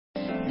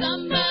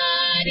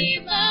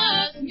Somebody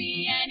loves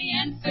me and He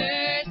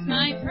answers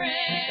my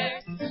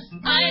prayers.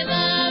 I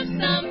love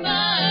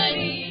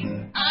somebody,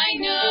 I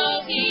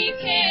know He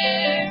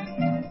cares.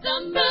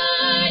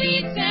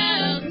 Somebody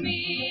tells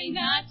me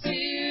not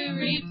to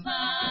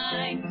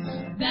reply.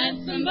 That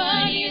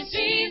somebody is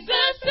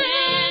Jesus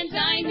and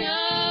I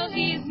know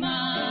He's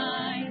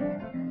mine.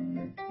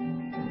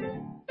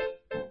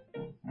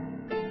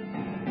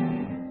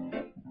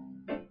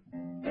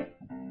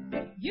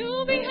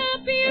 You'll be happy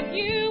if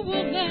you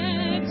will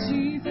let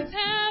Jesus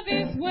have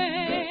His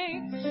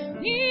way.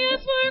 He has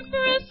work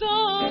for us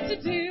all to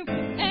do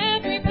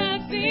every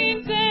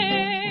passing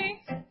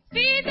day.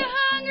 Feed the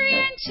hungry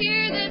and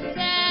cheer the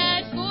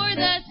sad, for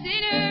the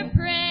sinner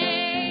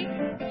pray.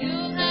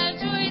 You'll have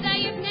joy that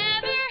you've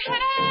never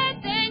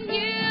had, then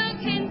you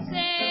can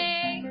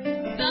say,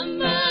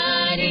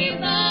 somebody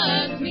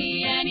loves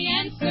me and He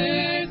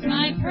answers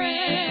my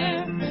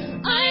prayer.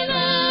 I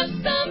love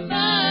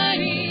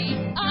somebody,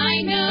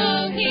 I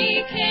know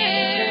He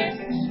cares.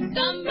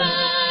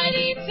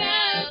 Somebody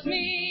tells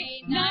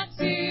me not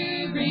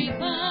to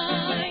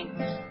reply.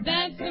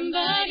 That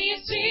somebody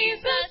is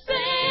Jesus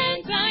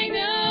and I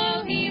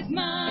know He's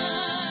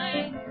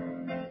mine.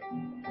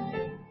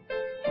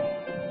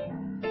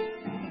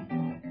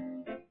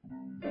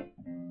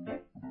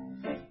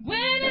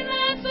 When at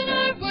last when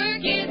our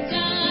work is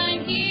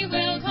done, He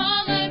will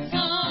call us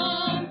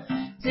home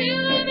to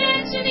a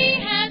mansion He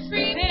has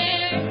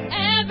prepared,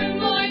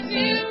 evermore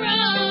to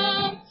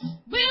roam.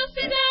 We'll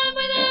sit down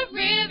by the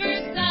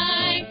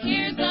riverside,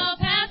 cares all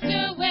passed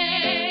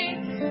away,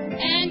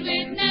 and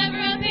with never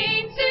a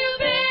pain to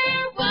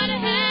bear, what a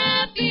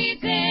happy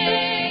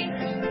day.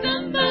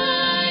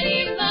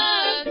 Somebody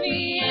loves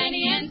me and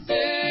He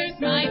answers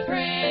my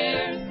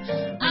prayers.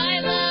 I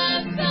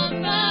love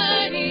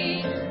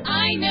somebody,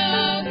 I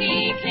know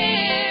He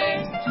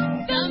cares.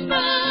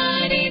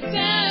 Somebody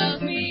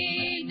tells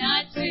me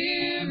not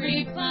to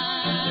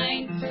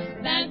reply.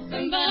 That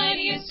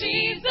somebody is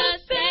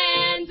Jesus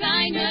and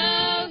I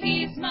know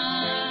He's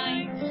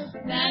mine.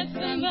 That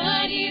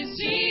somebody is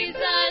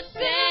Jesus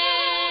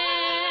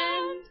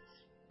and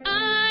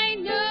I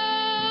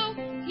know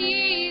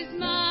He's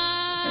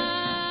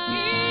mine.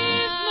 He's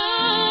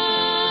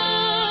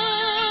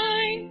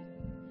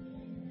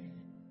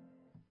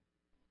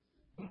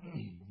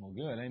mine. Well,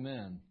 good.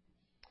 Amen.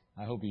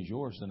 I hope He's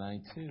yours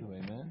tonight, too.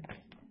 Amen.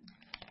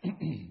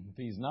 If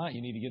He's not,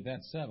 you need to get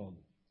that settled.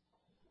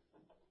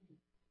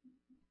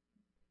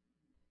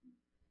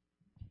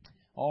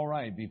 All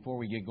right, before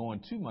we get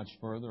going too much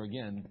further,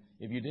 again,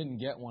 if you didn't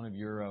get one of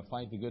your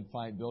Fight the Good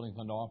Fight Building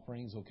Fund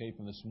offerings, okay,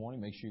 from this morning,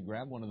 make sure you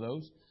grab one of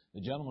those.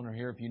 The gentlemen are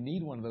here. If you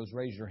need one of those,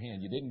 raise your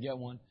hand. You didn't get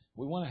one,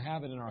 we want to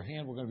have it in our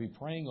hand. We're going to be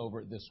praying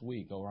over it this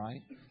week, all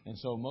right? And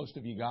so most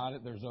of you got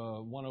it. There's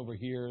one over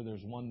here.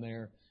 There's one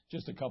there.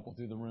 Just a couple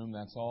through the room,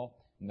 that's all.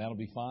 And that'll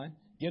be fine.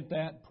 Get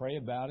that. Pray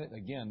about it.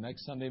 Again,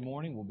 next Sunday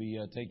morning we'll be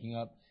taking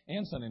up,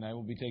 and Sunday night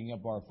we'll be taking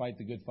up our Fight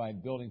the Good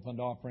Fight Building Fund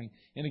offering.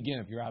 And again,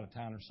 if you're out of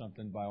town or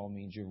something, by all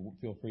means, you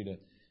feel free to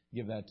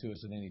give that to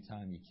us at any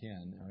time you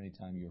can or any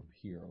time you're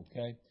here,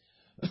 okay?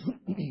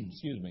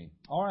 Excuse me.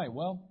 All right,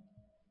 well,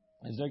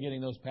 as they're getting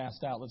those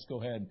passed out, let's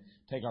go ahead and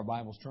take our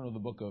Bibles, turn to the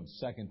book of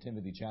 2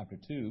 Timothy chapter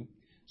 2.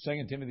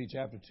 2 Timothy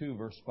chapter 2,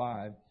 verse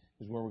 5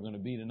 is where we're going to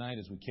be tonight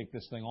as we kick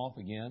this thing off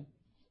again.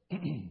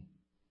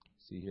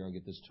 See here, I'll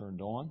get this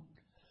turned on.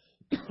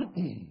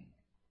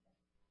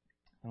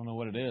 I don't know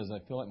what it is. I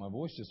feel like my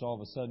voice just all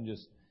of a sudden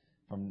just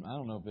from, I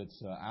don't know if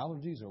it's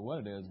allergies or what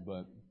it is,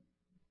 but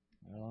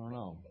I don't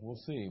know. We'll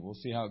see. We'll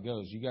see how it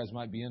goes. You guys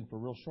might be in for a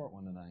real short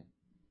one tonight.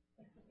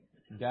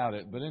 Doubt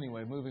it. But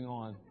anyway, moving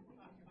on.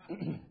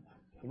 The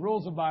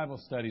rules of Bible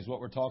study is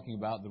what we're talking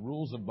about, the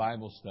rules of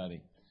Bible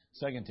study.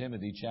 2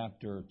 Timothy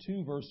chapter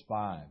 2, verse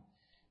 5.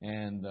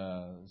 And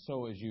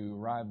so as you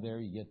arrive there,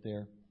 you get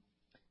there.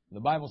 The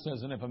Bible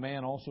says, and if a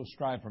man also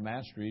strive for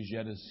masteries,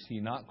 yet is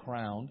he not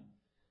crowned,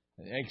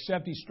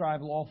 except he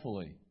strive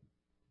lawfully.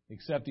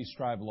 Except he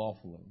strive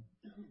lawfully.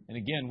 And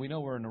again, we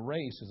know we're in a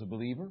race as a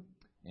believer,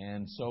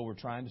 and so we're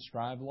trying to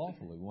strive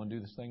lawfully. We want to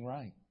do this thing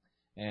right.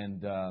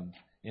 And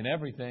in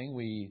everything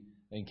we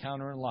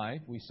encounter in life,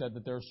 we said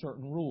that there are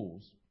certain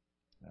rules.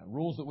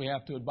 Rules that we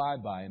have to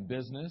abide by in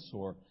business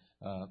or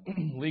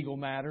legal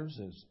matters,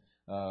 as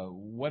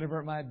whatever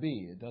it might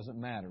be. It doesn't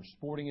matter.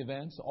 Sporting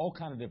events, all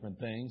kind of different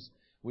things.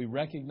 We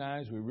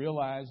recognize, we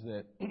realize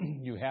that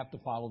you have to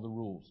follow the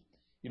rules.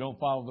 You don't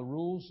follow the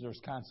rules, there's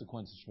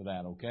consequences for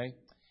that, okay?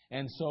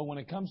 And so when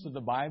it comes to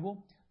the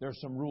Bible, there's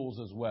some rules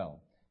as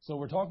well. So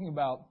we're talking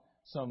about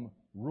some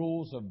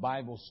rules of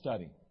Bible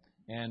study.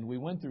 And we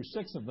went through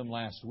 6 of them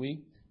last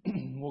week.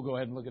 We'll go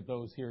ahead and look at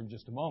those here in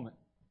just a moment.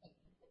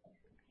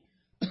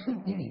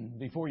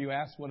 Before you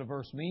ask what a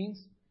verse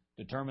means,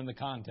 determine the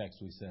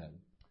context, we said.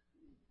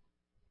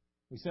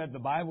 We said the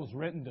Bible's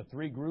written to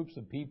 3 groups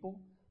of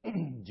people,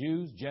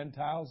 Jews,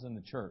 Gentiles, and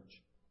the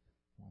church.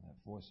 Oh, that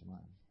voice of mine.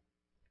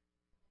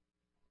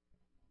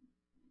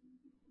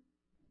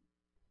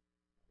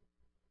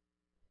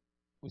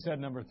 We said,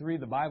 number 3,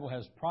 the Bible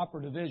has proper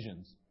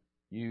divisions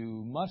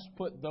You must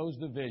put those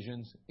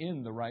divisions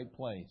in the right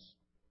place.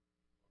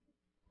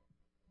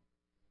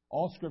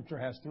 All Scripture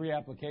has three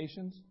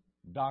applications: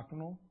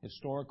 doctrinal,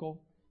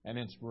 historical, and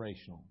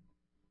inspirational.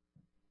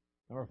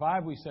 Number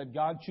 5, we said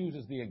God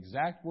chooses the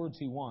exact words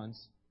He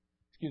wants,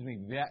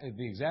 the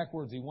exact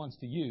words He wants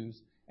to use,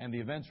 and the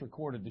events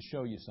recorded to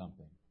show you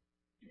something.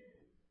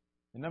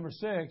 And number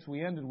 6,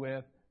 we ended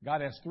with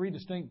God has 3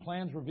 distinct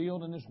plans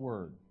revealed in His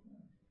Word.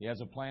 He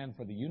has a plan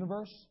for the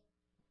universe,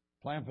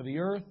 a plan for the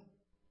earth,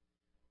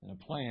 and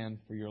a plan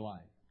for your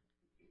life.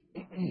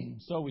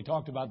 So we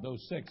talked about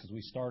those 6 as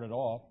we started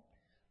off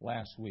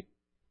last week.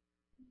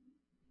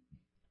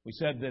 We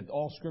said that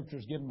all Scripture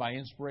is given by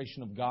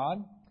inspiration of God.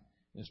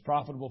 It is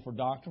profitable for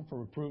doctrine, for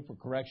reproof, for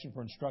correction,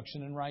 for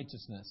instruction in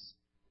righteousness.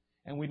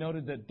 And we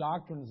noted that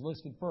doctrine is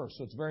listed first,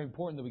 so it's very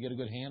important that we get a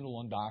good handle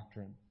on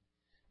doctrine.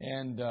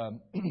 And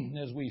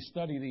as we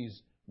study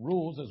these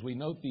rules, as we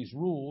note these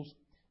rules,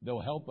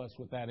 they'll help us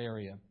with that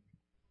area.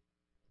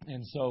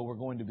 And so we're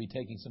going to be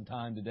taking some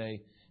time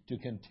today to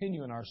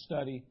continue in our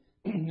study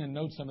and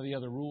note some of the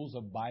other rules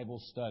of Bible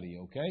study,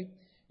 okay?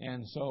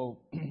 And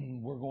so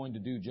we're going to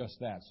do just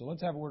that. So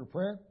let's have a word of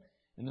prayer,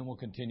 and then we'll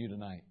continue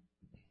tonight.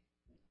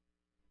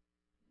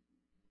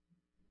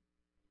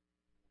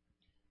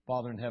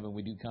 Father in heaven,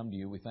 we do come to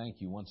you. We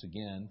thank you once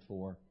again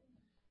for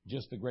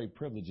just the great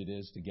privilege it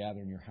is to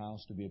gather in your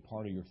house, to be a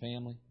part of your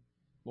family.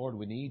 Lord,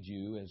 we need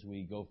you as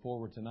we go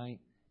forward tonight,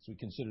 as we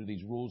consider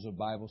these rules of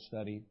Bible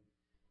study.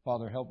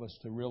 Father, help us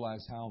to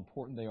realize how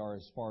important they are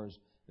as far as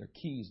they're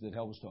keys that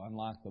help us to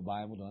unlock the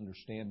Bible, to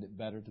understand it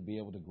better, to be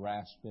able to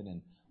grasp it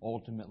and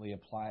ultimately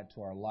apply it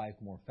to our life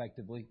more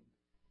effectively.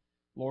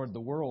 Lord,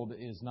 the world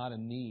is not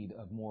in need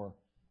of more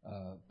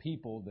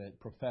people that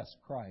profess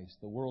Christ.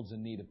 The world's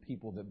in need of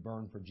people that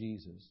burn for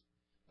Jesus.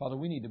 Father,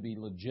 we need to be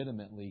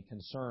legitimately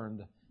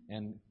concerned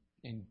and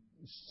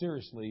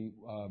seriously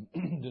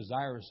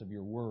desirous of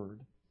your word.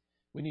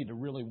 We need to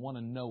really want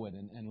to know it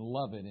and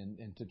love it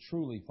and to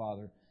truly,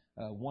 Father,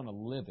 want to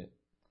live it.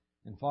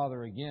 And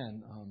Father,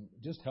 again,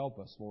 just help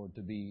us, Lord,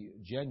 to be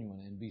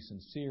genuine and be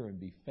sincere and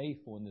be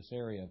faithful in this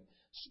area of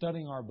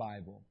studying our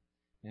Bible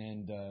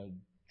and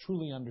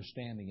truly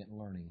understanding it and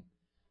learning it.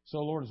 So,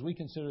 Lord, as we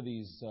consider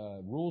these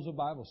rules of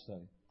Bible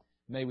study,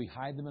 may we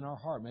hide them in our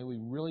heart. May we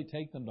really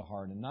take them to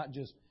heart and not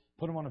just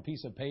put them on a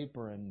piece of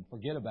paper and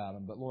forget about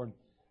them. But, Lord,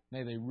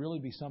 may they really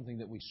be something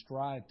that we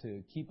strive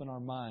to keep in our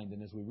mind.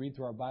 And as we read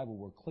through our Bible,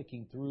 we're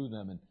clicking through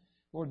them. And,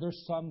 Lord,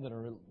 there's some that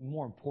are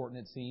more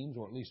important, it seems,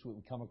 or at least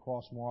we come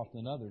across more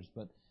often than others.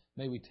 But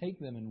may we take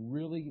them and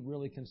really,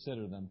 really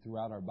consider them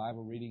throughout our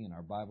Bible reading and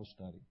our Bible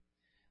study.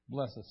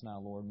 Bless us now,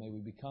 Lord. May we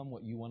become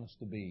what you want us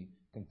to be,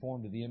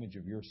 conform to the image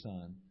of your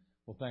Son.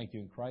 Well, thank you.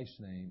 In Christ's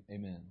name,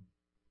 amen.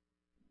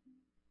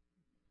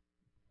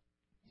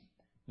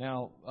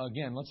 Now,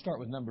 again, let's start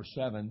with number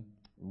 7,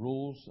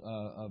 rules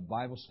of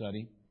Bible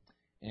study.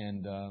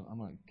 And I'm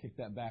going to kick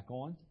that back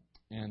on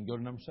and go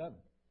to number 7.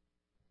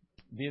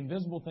 The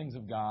invisible things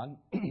of God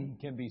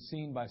can be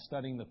seen by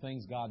studying the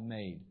things God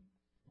made.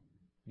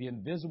 The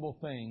invisible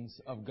things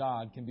of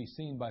God can be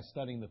seen by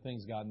studying the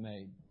things God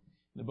made.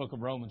 In the book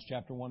of Romans,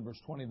 chapter 1, verse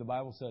 20, the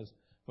Bible says,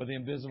 "For the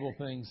invisible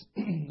things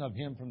of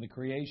Him from the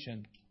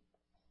creation,"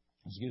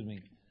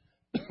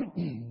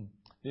 the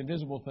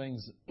invisible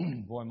things,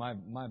 boy, my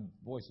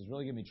voice is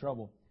really giving me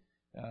trouble.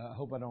 I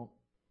hope I don't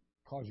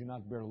cause you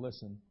not to be able to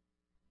listen.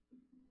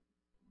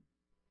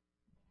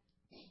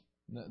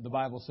 The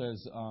Bible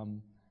says,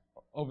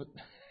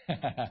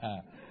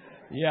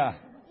 yeah,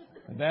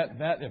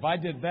 that if I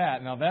did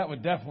that, now that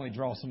would definitely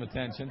draw some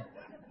attention.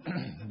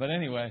 But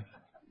anyway,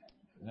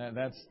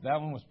 that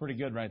one was pretty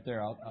good right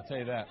there. I'll tell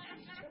you that.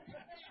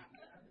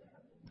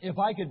 If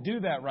I could do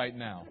that right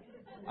now,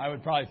 I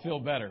would probably feel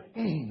better,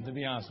 to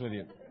be honest with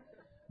you.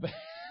 But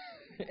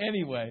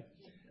anyway,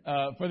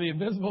 for the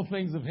invisible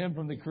things of Him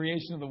from the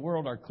creation of the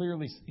world are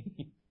clearly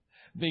seen,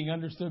 being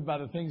understood by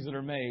the things that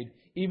are made,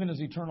 even His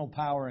eternal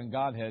power and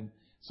Godhead,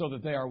 so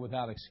that they are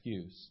without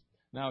excuse.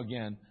 Now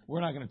again,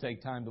 we're not going to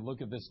take time to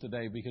look at this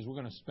today because we're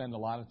going to spend a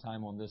lot of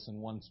time on this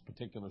in one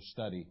particular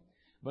study.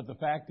 But the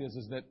fact is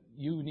that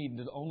you need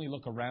to only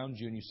look around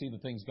you and you see the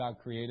things God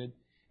created,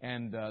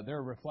 and they're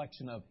a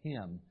reflection of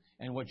Him.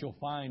 And what you'll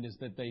find is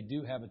that they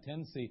do have a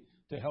tendency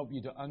to help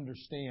you to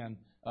understand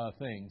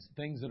things.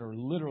 Things that are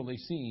literally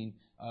seen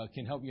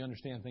can help you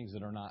understand things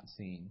that are not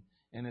seen.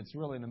 And it's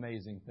really an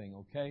amazing thing,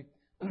 okay?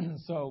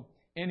 So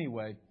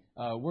anyway,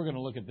 we're going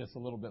to look at this a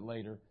little bit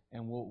later,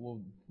 and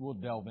we'll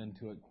delve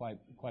into it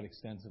quite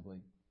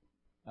extensively.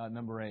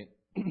 Number 8,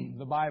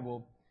 the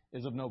Bible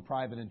is of no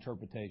private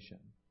interpretation.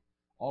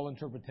 All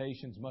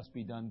interpretations must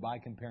be done by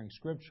comparing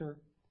Scripture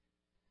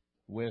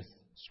with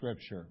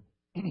Scripture.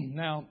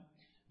 Now,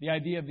 the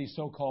idea of these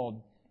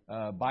so-called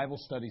Bible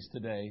studies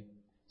today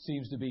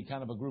seems to be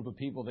kind of a group of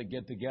people that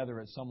get together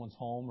at someone's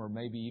home or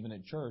maybe even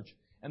at church,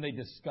 and they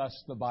discuss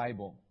the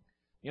Bible.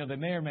 You know, they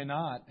may or may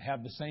not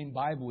have the same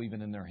Bible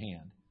even in their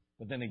hand.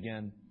 But then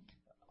again,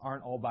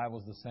 aren't all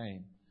Bibles the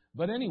same?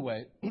 But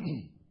anyway,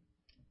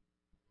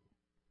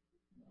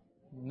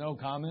 no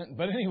comment.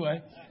 But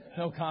anyway,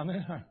 no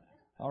comment.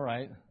 All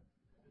right.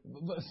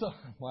 So,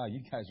 wow,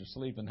 you guys are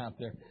sleeping out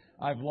there.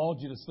 I've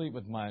lulled you to sleep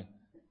with my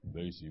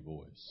bassy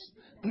voice.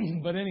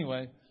 But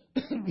anyway,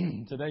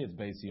 today it's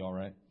bassy, all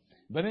right.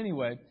 But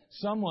anyway,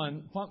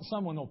 someone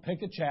will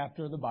pick a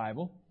chapter of the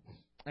Bible,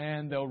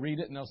 and they'll read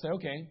it, and they'll say,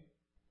 okay,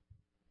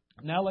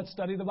 now let's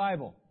study the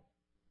Bible.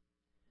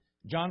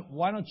 John,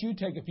 why don't you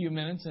take a few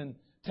minutes and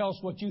tell us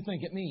what you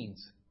think it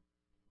means?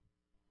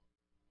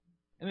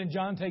 And then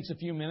John takes a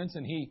few minutes,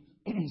 and he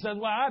says,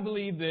 well, I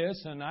believe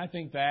this, and I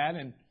think that,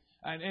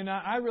 and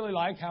I really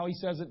like how he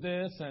says it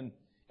this, and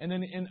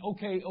then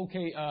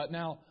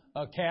now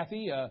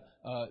Kathy,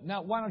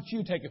 now why don't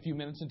you take a few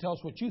minutes and tell us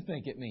what you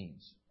think it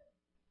means?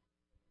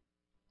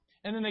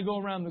 And then they go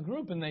around the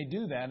group and they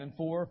do that, and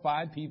 4 or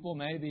 5 people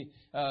maybe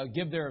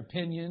give their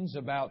opinions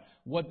about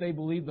what they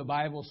believe the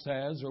Bible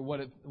says or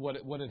what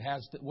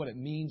it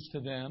means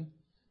to them.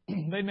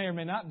 They may or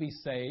may not be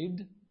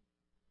saved,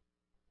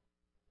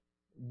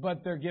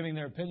 but they're giving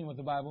their opinion what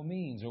the Bible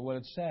means or what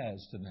it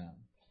says to them,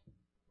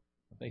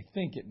 what they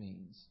think it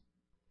means.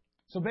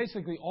 So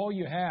basically, all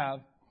you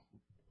have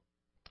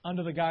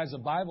under the guise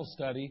of Bible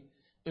study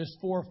is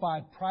 4 or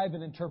 5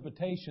 private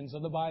interpretations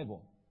of the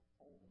Bible.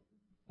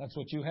 That's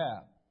what you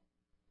have.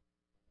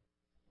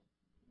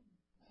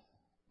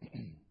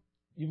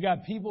 You've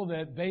got people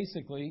that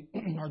basically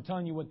are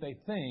telling you what they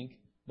think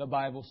the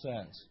Bible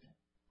says.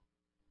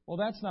 Well,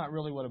 that's not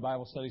really what a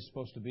Bible study is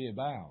supposed to be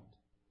about.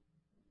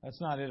 That's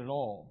not it at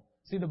all.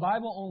 See, the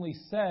Bible only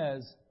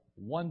says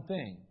one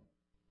thing.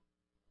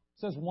 It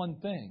says one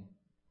thing.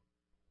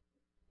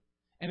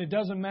 And it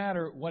doesn't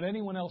matter what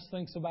anyone else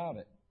thinks about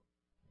it.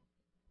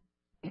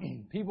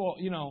 People,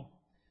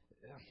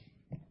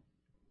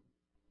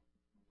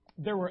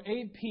 there were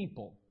 8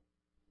 people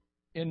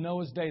in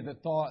Noah's day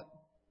that thought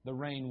the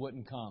rain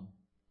wouldn't come.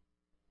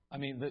 I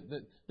mean,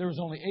 there was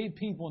only 8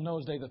 people in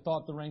Noah's day that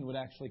thought the rain would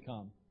actually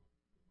come.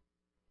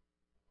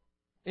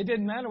 It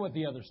didn't matter what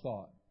the others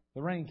thought.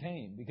 The rain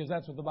came because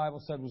that's what the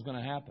Bible said was going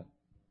to happen.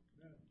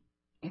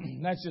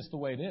 That's just the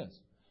way it is.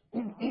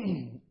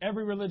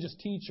 Every religious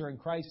teacher in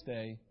Christ's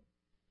day,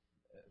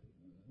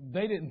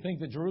 they didn't think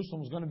that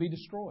Jerusalem was going to be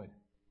destroyed.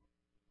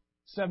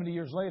 70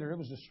 years later, it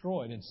was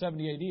destroyed. In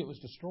 70 AD, it was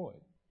destroyed.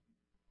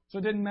 So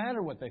it didn't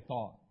matter what they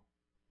thought.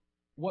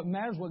 What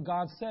matters what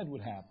God said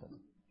would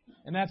happen.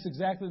 And that's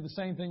exactly the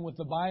same thing with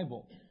the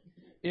Bible.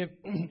 If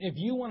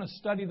you want to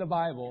study the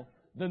Bible,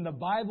 then the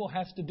Bible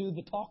has to do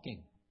the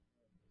talking.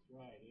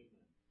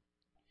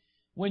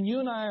 When you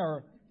and I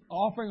are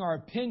offering our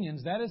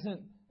opinions, that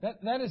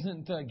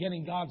isn't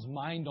getting God's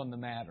mind on the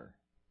matter.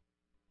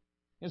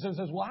 It says,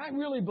 well, I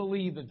really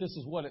believe that this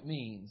is what it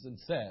means and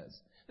says.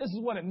 This is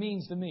what it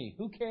means to me.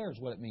 Who cares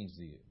what it means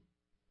to you?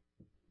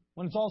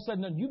 When it's all said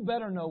and done, you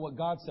better know what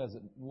God says,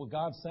 what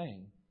God's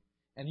saying.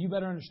 And you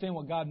better understand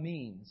what God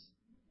means.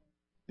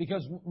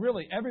 Because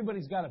really,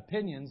 everybody's got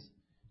opinions,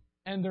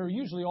 and they're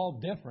usually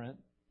all different.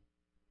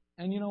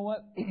 And you know what?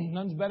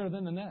 None's better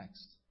than the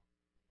next.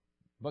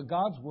 But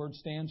God's Word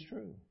stands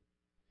true.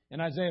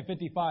 In Isaiah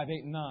 55,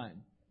 8 and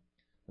 9,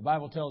 the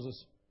Bible tells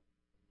us,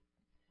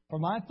 for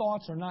my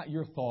thoughts are not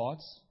your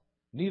thoughts,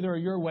 neither are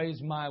your ways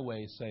my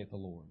ways, saith the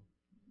Lord.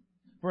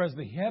 For as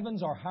the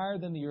heavens are higher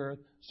than the earth,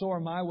 so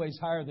are my ways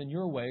higher than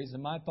your ways,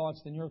 and my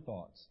thoughts than your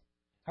thoughts.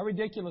 How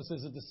ridiculous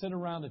is it to sit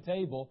around a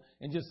table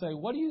and just say,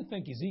 what do you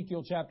think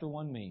Ezekiel chapter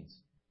 1 means?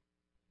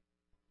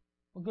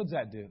 What good does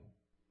that do?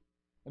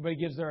 Everybody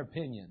gives their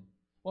opinion.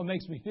 Well, it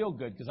makes me feel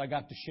good because I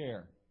got to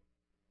share.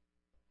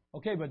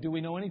 Okay, but do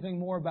we know anything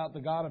more about the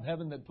God of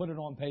heaven that put it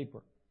on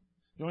paper?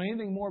 Do we know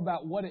anything more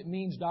about what it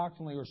means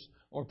doctrinally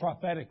or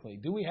prophetically?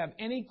 Do we have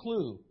any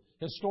clue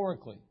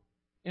historically?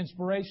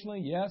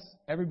 Inspirationally, yes.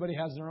 Everybody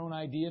has their own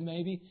idea,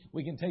 maybe.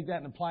 We can take that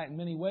and apply it in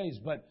many ways.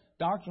 But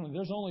doctrinally,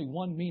 there's only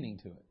one meaning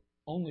to it.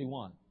 Only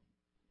one.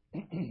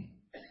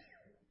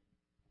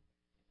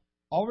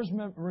 Always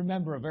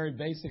remember a very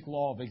basic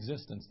law of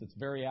existence that's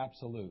very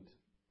absolute.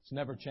 It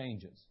never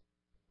changes.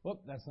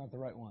 Whoop, that's not the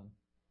right one.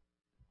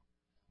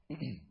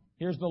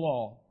 Here's the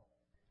law.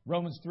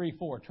 Romans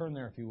 3:4. Turn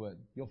there if you would.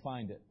 You'll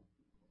find it.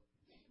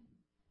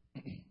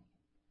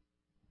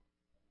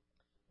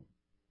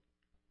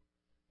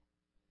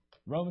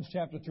 Romans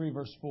chapter 3,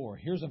 verse 4.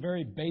 Here's a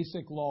very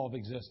basic law of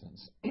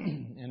existence,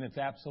 and it's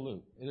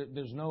absolute.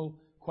 There's no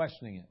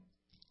questioning it.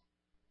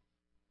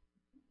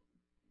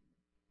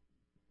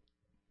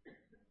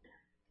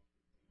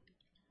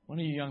 One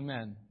of you young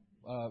men,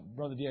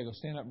 Brother Diego,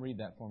 stand up and read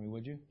that for me,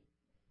 would you?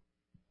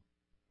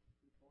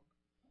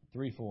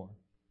 3:4.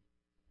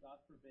 God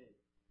forbid.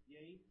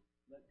 Yea,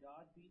 let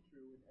God be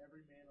true and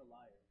every man a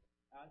liar,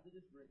 as it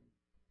is written,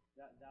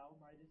 that thou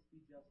mightest be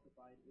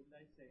justified in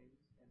thy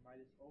sayings, and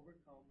mightest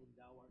overcome when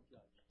thou art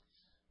judged.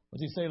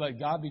 What's he say? Let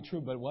God be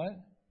true, but what?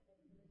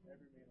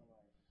 Every man a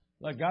liar.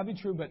 Let God be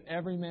true, but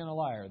every man a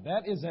liar.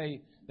 That is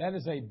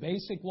a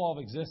basic law of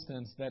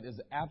existence that is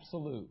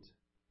absolute.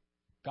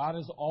 God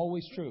is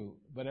always true,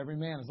 but every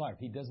man is a liar. If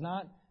he does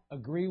not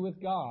agree with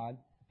God,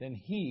 then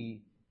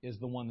he is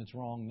the one that's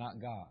wrong,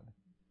 not God.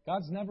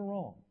 God's never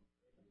wrong.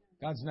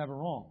 God's never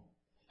wrong.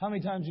 How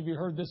many times have you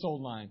heard this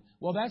old line?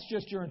 Well, that's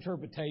just your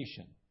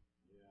interpretation.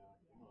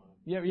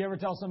 You ever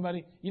tell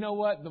somebody, you know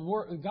what,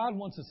 God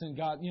wants us in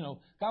God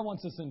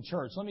wants us in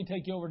church. Let me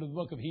take you over to the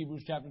book of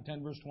Hebrews, chapter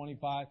 10, verse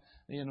 25.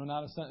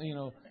 Not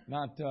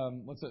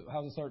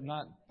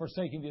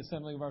forsaking the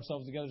assembling of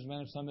ourselves together as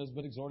manner some is,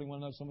 but exhorting one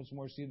another so much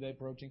more see the day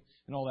approaching,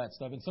 and all that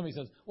stuff. And somebody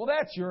says, well,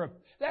 that's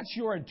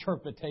your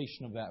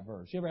interpretation of that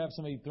verse. You ever have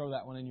somebody throw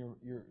that one in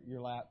your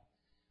lap?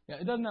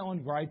 Yeah, doesn't that one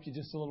gripe you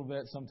just a little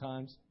bit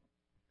sometimes?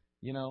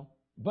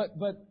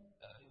 But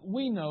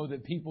we know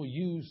that people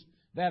use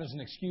that as an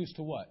excuse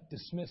to what?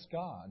 Dismiss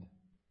God.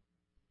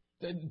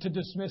 To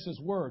dismiss His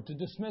Word. To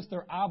dismiss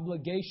their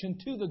obligation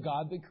to the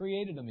God that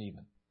created them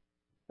even.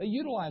 They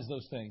utilize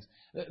those things.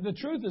 The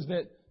truth is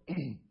that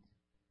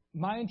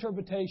my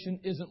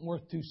interpretation isn't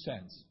worth 2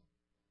 cents.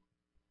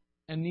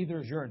 And neither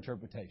is your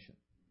interpretation.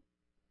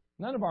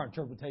 None of our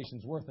interpretation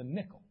is worth a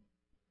nickel.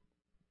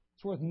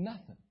 It's worth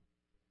nothing.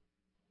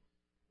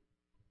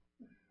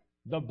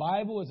 The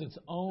Bible is its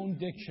own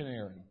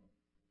dictionary.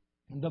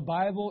 The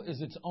Bible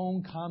is its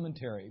own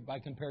commentary by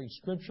comparing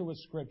Scripture with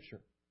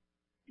Scripture.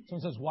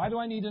 Someone says, why do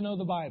I need to know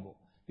the Bible?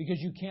 Because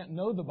you can't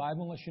know the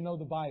Bible unless you know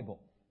the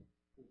Bible.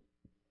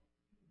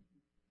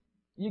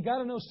 You got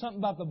to know something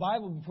about the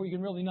Bible before you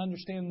can really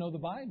understand and know the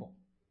Bible.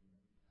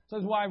 So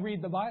that's why I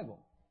read the Bible.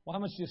 Well, how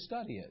much do you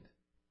study it?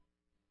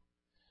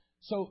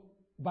 So,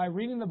 by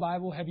reading the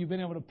Bible, have you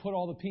been able to put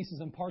all the pieces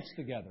and parts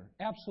together?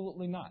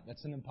 Absolutely not.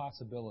 That's an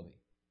impossibility.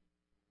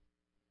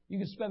 You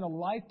can spend a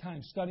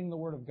lifetime studying the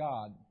Word of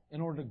God in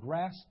order to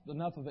grasp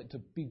enough of it to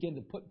begin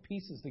to put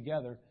pieces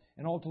together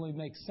and ultimately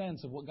make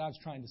sense of what God's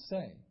trying to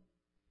say.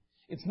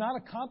 It's not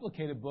a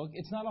complicated book.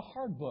 It's not a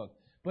hard book.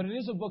 But it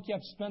is a book you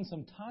have to spend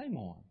some time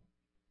on.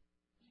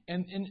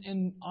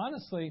 And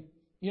honestly,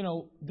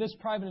 this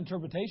private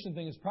interpretation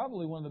thing is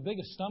probably one of the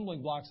biggest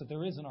stumbling blocks that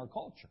there is in our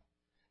culture.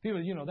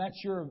 People, that's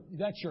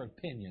your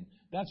opinion.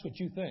 That's what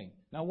you think.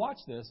 Now watch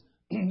this.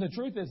 The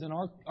truth is, in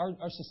our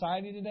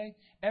society today,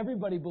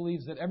 everybody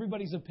believes that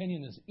everybody's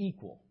opinion is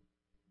equal.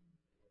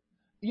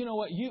 You know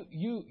what?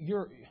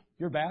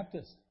 You're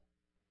Baptist.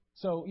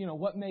 So,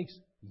 what makes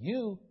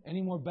you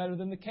any more better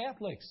than the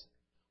Catholics?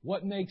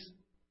 What makes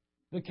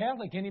the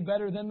Catholic any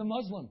better than the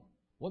Muslim?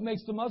 What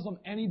makes the Muslim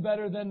any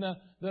better than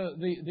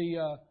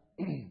the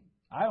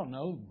I don't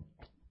know,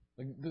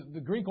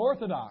 the Greek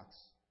Orthodox?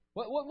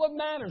 What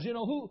matters?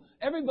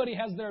 Everybody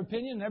has their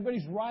opinion.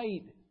 Everybody's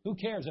right. Who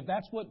cares? If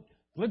that's what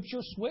flips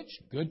your switch,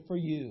 good for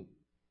you.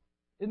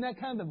 Isn't that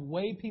kind of the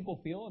way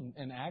people feel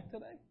and act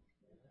today?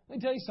 Let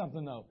me tell you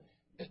something, though.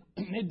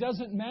 It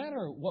doesn't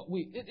matter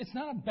it's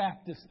not a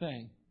Baptist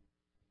thing.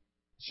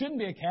 It shouldn't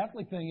be a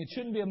Catholic thing. It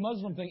shouldn't be a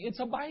Muslim thing. It's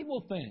a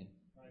Bible thing.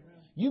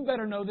 You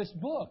better know this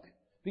book.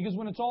 Because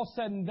when it's all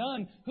said and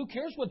done, who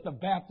cares what the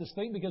Baptists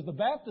think? Because the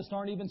Baptists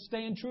aren't even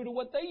staying true to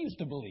what they used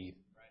to believe.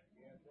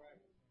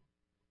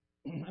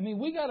 I mean,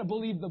 we got to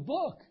believe the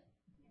book.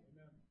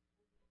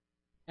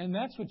 And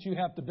that's what you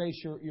have to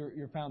base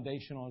your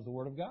foundation on, is the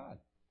Word of God.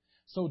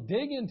 So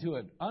dig into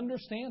it.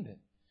 Understand it.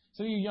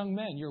 So you young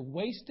men, you're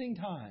wasting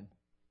time.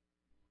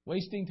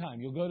 Wasting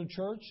time. You'll go to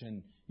church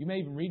and you may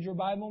even read your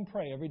Bible and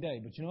pray every day.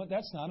 But you know what?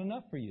 That's not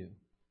enough for you.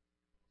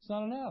 It's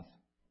not enough.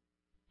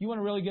 You want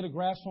to really get a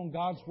grasp on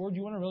God's Word?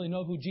 You want to really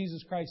know who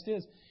Jesus Christ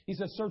is? He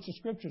says, search the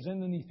Scriptures,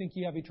 and then you think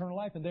you have eternal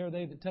life, and there are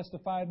they that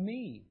testify of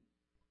me.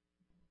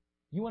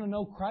 You want to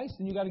know Christ,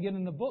 then you got to get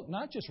in the book.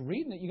 Not just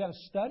reading it, you got to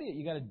study it,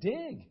 you got to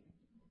dig.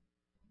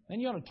 Then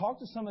you ought to talk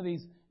to some of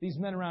these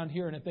men around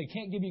here, and if they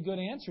can't give you good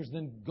answers,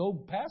 then go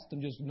past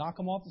them. Just knock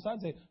them off the side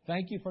and say,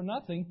 thank you for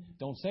nothing.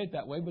 Don't say it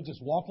that way, but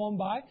just walk on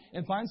by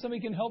and find somebody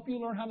who can help you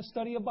learn how to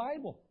study a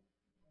Bible.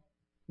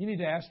 You need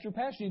to ask your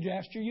pastor. You need to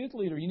ask your youth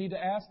leader. You need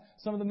to ask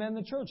some of the men in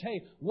the church,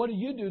 hey, what do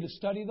you do to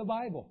study the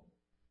Bible?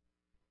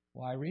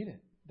 Well, I read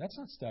it. That's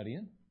not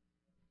studying.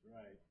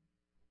 Right.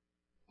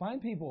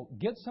 Find people.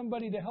 Get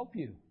somebody to help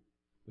you.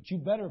 But you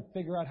better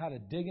figure out how to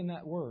dig in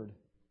that Word.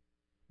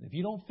 And if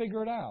you don't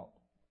figure it out,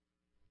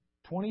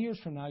 20 years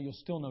from now, you'll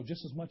still know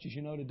just as much as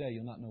you know today.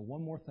 You'll not know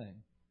one more thing.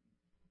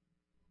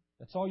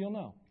 That's all you'll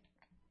know.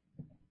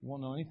 You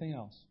won't know anything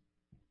else.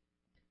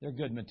 There are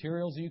good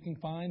materials that you can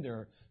find. There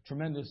are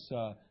tremendous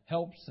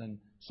helps and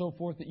so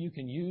forth that you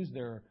can use.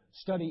 There are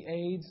study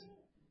aids.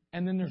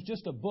 And then there's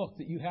just a book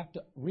that you have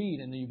to read,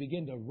 and then you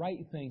begin to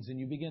write things, and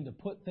you begin to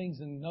put things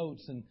in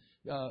notes and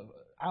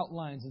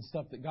outlines and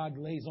stuff that God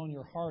lays on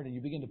your heart, and you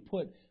begin to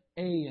put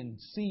A and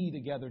C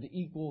together to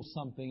equal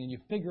something, and you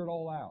figure it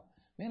all out.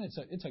 Man,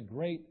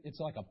 it's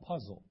like a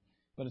puzzle,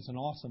 but it's an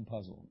awesome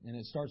puzzle, and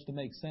it starts to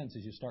make sense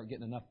as you start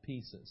getting enough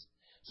pieces.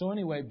 So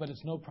anyway, but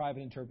it's no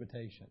private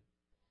interpretation.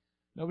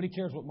 Nobody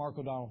cares what Mark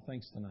O'Donnell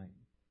thinks tonight.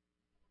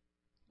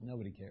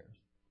 Nobody cares.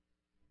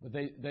 But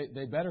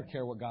they better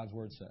care what God's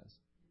Word says.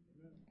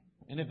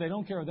 And if they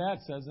don't care what that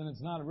says, then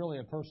it's not really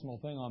a personal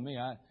thing on me.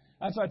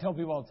 That's what I tell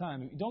people all the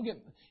time.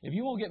 If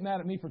you won't get mad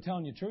at me for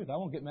telling you the truth, I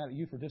won't get mad at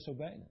you for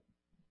disobeying it.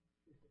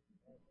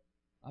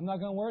 I'm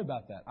not going to worry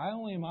about that. I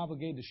only am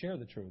obligated to share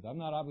the truth. I'm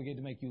not obligated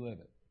to make you live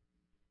it.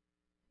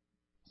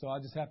 So I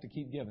just have to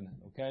keep giving it,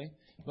 okay?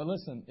 But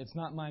listen, it's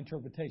not my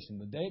interpretation.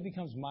 The day it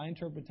becomes my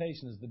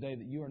interpretation is the day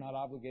that you are not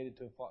obligated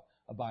to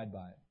abide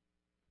by it.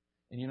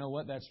 And you know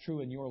what? That's true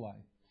in your life.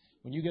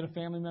 When you get a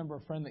family member or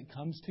friend that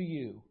comes to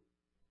you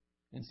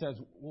and says,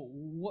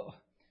 well,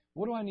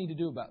 what do I need to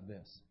do about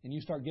this? And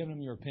you start giving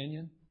them your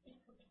opinion,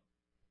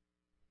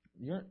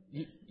 you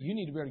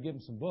need to be able to give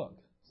them some book,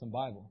 some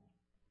Bible.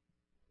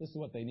 This is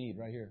what they need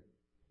right here.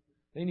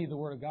 They need the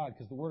Word of God,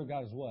 because the Word of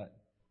God is what?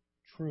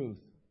 Truth.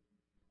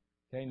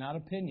 Okay, not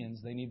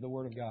opinions. They need the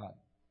Word of God.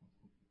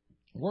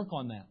 Work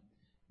on that.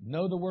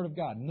 Know the Word of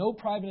God. No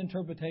private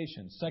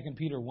interpretation. 2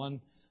 Peter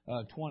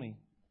 1:20.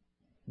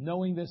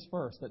 Knowing this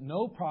first, that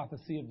no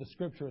prophecy of the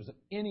Scripture is of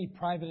any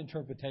private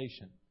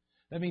interpretation.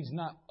 That means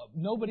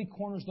nobody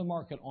corners the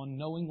market on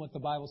knowing what the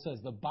Bible says.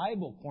 The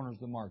Bible corners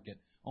the market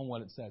on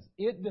what it says.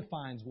 It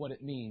defines what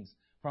it means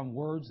from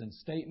words and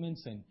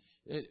statements, and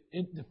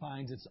it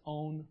defines its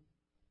own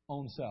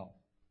self.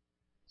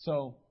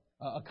 So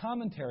a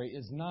commentary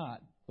is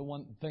not the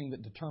one thing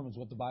that determines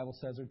what the Bible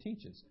says or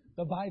teaches.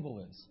 The Bible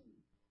is.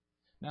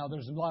 Now,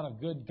 there's a lot of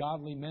good,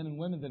 godly men and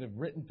women that have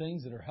written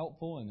things that are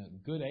helpful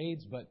and good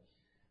aids, but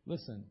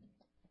listen,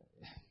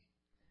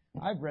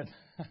 I've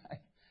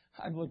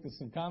looked at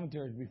some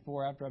commentaries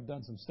before after I've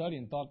done some study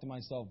and thought to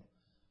myself,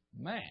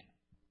 man,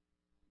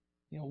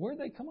 where'd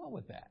they come up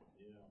with that?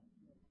 Yeah.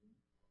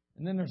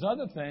 And then there's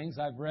other things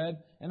I've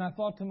read, and I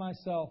thought to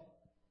myself,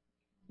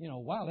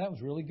 wow, that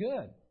was really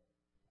good.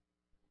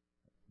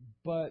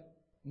 But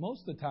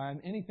most of the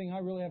time, anything I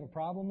really have a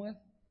problem with,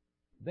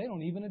 they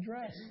don't even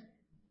address.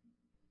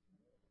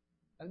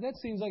 That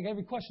seems like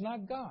every question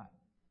I've got.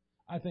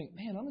 I think,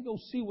 man, I'm going to go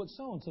see what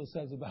so-and-so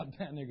says about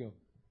that. And they go,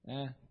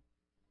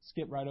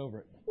 skip right over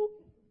it.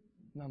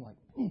 And I'm like,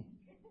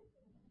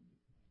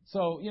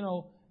 So,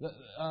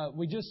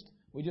 we just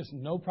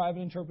no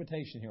private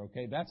interpretation here,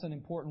 okay? That's an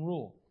important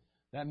rule.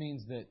 That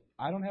means that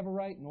I don't have a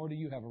right, nor do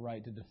you have a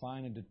right to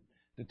define and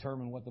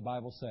determine what the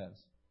Bible says.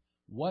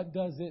 What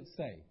does it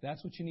say?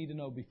 That's what you need to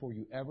know before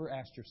you ever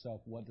ask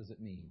yourself, what does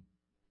it mean?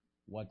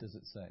 What does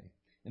it say?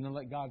 And then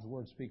let God's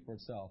Word speak for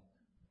itself.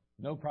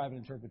 No private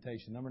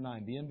interpretation. Number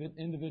 9, the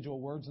individual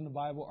words in the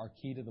Bible are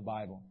key to the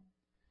Bible.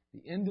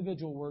 The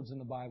individual words in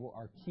the Bible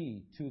are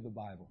key to the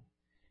Bible.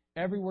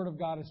 Every word of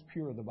God is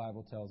pure, the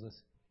Bible tells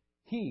us.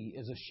 He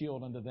is a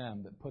shield unto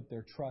them that put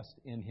their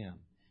trust in Him.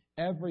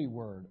 Every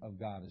word of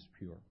God is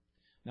pure.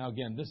 Now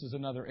again, this is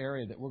another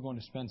area that we're going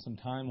to spend some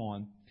time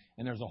on,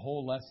 and there's a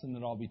whole lesson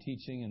that I'll be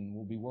teaching, and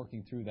we'll be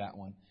working through that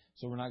one.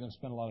 So we're not going to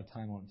spend a lot of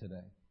time on it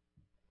today.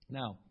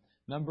 Now,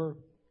 number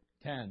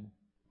 10,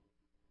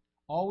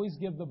 always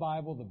give the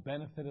Bible the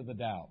benefit of the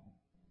doubt.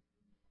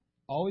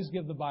 Always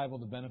give the Bible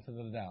the benefit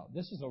of the doubt.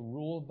 This is a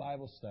rule of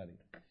Bible study.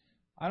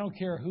 I don't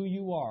care who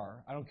you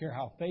are. I don't care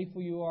how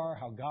faithful you are,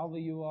 how godly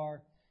you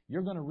are.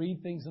 You're going to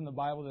read things in the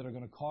Bible that are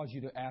going to cause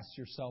you to ask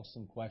yourself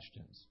some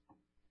questions.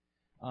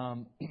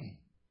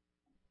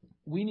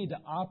 We need to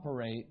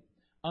operate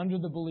under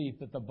the belief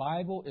that the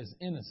Bible is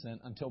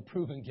innocent until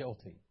proven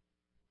guilty.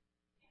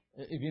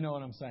 If you know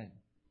what I'm saying.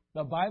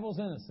 The Bible's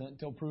innocent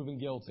until proven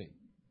guilty.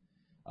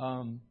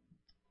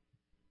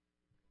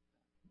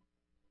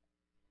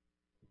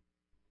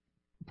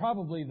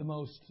 Probably the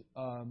most,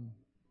 I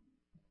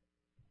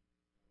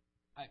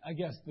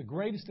guess, the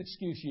greatest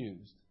excuse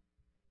used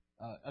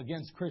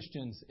against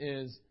Christians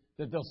is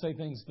that they'll say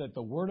things that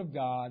the Word of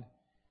God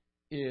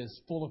is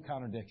full of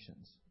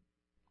contradictions.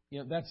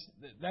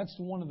 That's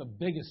one of the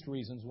biggest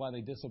reasons why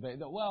they disobey.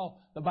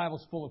 The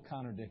Bible's full of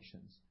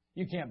contradictions.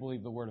 You can't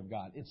believe the Word of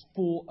God. It's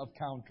full of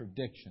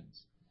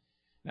contradictions.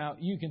 Now,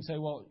 you can say,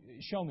 well,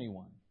 show me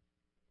one.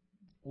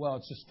 Well,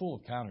 it's just full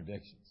of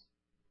contradictions.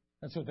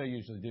 That's what they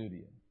usually do to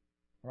you.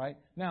 Right?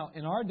 Now,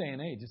 in our day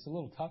and age, it's a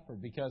little tougher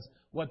because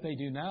what they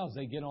do now is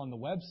they get on the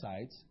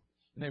websites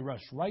and they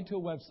rush right to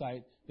a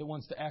website that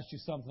wants to ask you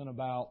something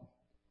about,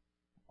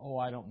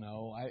 I don't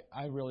know.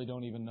 I really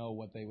don't even know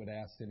what they would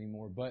ask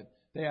anymore. But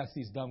they ask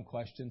these dumb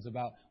questions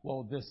about,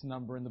 this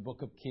number in the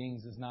book of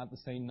Kings is not the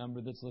same number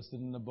that's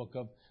listed in the book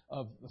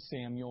of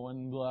Samuel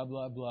and blah,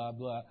 blah, blah,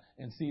 blah.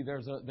 And see,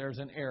 there's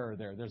an error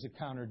there. There's a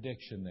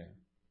contradiction there.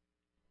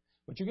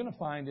 What you're going to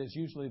find is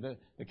usually the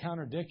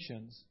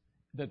contradictions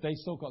that they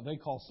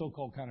call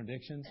so-called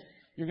contradictions,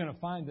 you're going to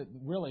find that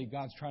really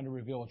God's trying to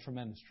reveal a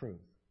tremendous truth.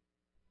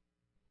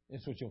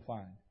 It's what you'll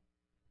find.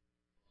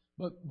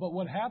 But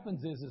what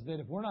happens is that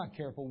if we're not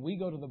careful, we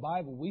go to the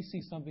Bible, we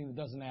see something that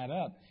doesn't add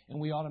up,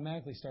 and we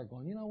automatically start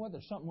going, you know what,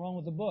 there's something wrong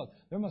with the book.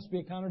 There must be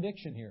a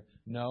contradiction here.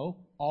 No,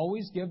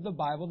 always give the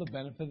Bible the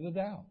benefit of the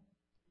doubt.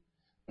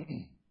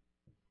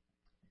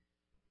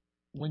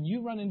 When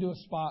you run into a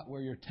spot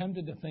where you're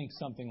tempted to think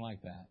something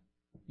like that,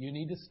 you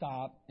need to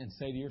stop and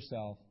say to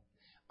yourself,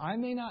 I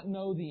may not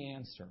know the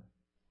answer,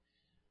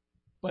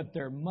 but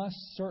there must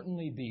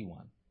certainly be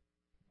one.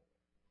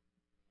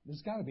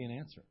 There's got to be an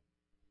answer.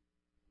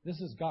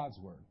 This is God's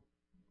Word.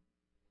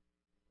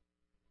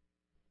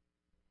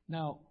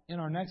 Now, in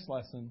our next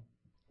lesson,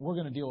 we're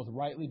going to deal with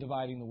rightly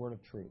dividing the word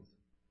of truth.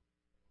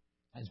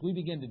 As we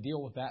begin to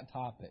deal with that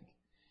topic,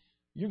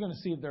 you're going to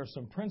see that there are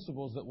some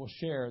principles that we'll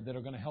share that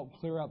are going to help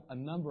clear up a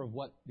number of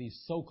what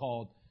these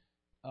so-called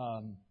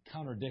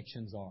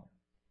contradictions are.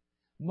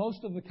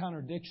 Most of the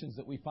contradictions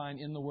that we find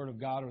in the Word of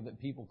God or that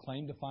people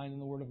claim to find in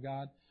the Word of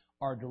God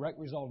are a direct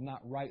result of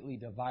not rightly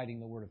dividing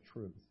the Word of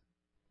truth.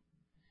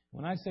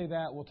 When I say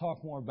that, we'll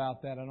talk more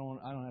about that. I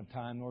don't have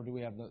time, nor do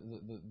we have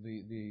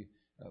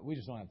we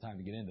just don't have time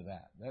to get into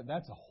that.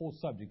 That's a whole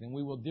subject, and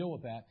we will deal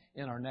with that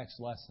in our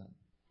next lesson.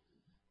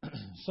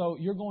 So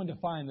you're going to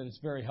find that it's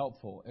very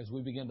helpful as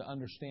we begin to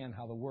understand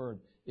how the Word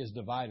is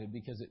divided,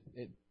 because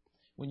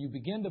when you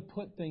begin to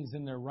put things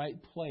in their right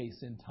place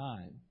in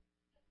time,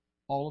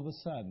 all of a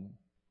sudden,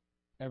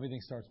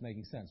 everything starts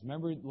making sense.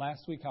 Remember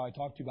last week how I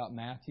talked to you about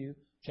Matthew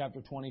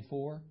chapter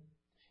 24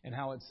 and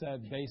how it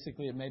said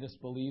basically it made us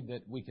believe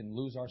that we can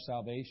lose our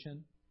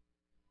salvation?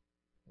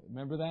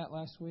 Remember that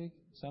last week,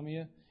 some of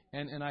you?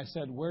 And I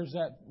said, where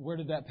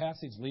did that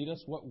passage lead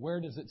us? Where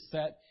does it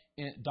set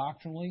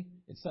doctrinally?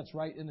 It sets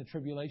right in the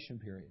tribulation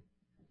period.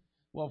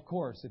 Well, of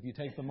course, if you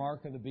take the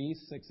mark of the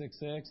beast,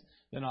 666,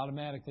 then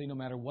automatically, no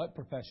matter what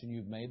profession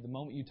you've made, the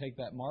moment you take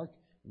that mark,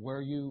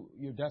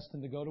 you're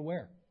destined to go to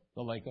where?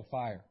 The lake of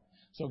fire.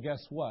 So guess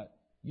what?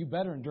 You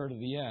better endure to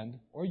the end,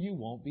 or you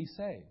won't be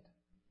saved.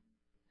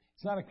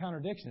 It's not a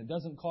contradiction. It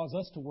doesn't cause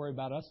us to worry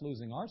about us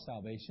losing our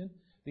salvation,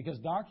 because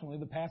doctrinally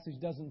the passage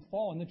doesn't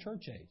fall in the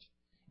church age.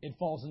 It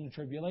falls in the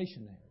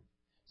tribulation age.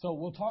 So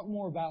we'll talk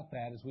more about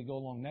that as we go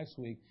along next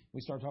week.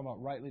 We start talking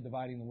about rightly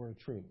dividing the word of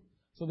truth.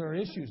 So there are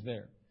issues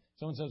there.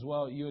 Someone says,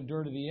 well, you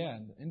endure to the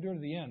end. Endure to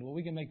the end. Well,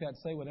 we can make that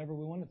say whatever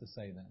we want it to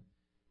say then.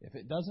 If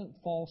it doesn't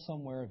fall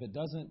somewhere, if it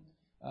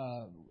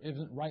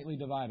isn't rightly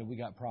divided, we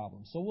got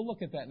problems. So we'll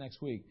look at that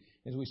next week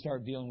as we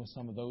start dealing with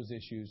some of those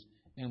issues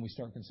and we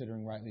start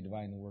considering rightly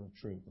dividing the word of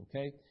truth.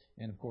 Okay?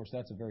 And of course,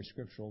 that's a very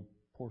scriptural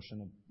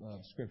portion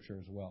of Scripture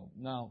as well.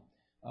 Now,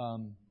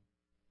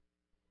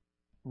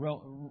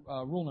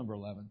 rule number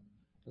 11.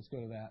 Let's go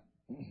to that.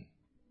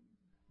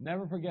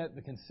 Never forget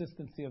the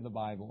consistency of the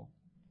Bible.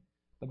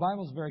 The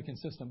Bible is a very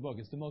consistent book.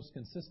 It's the most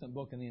consistent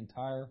book in the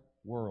entire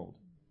world.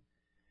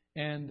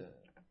 And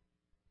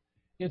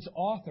its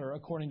author,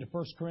 according to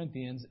 1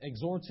 Corinthians,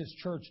 exhorts his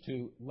church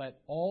to let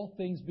all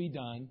things be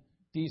done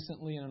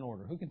decently and in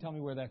order. Who can tell me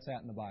where that's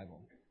at in the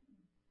Bible?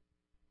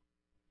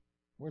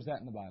 Where's that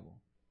in the Bible?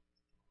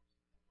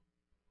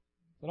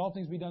 Let all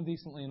things be done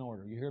decently in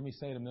order. You hear me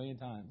say it a million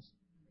times.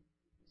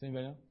 Does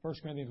anybody know? 1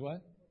 Corinthians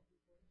what?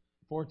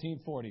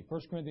 14:40.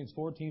 1 Corinthians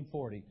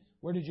 14:40.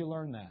 Where did you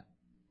learn that?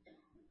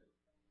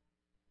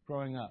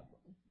 Growing up.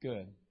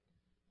 Good.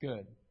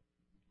 Good.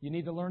 You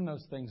need to learn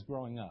those things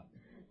growing up.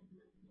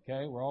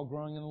 Okay? We're all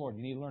growing in the Lord.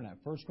 You need to learn that.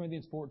 1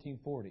 Corinthians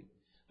 14:40.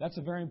 That's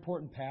a very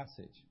important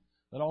passage.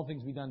 Let all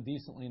things be done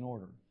decently in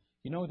order.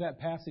 You know what that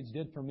passage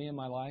did for me in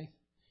my life?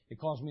 It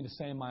caused me to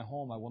say in my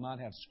home, I will not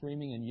have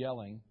screaming and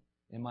yelling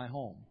in my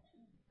home.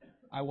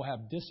 I will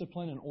have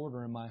discipline and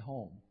order in my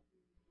home.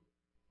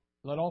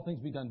 Let all things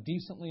be done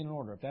decently and in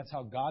order. If that's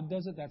how God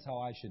does it, that's how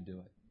I should do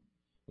it.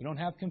 We don't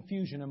have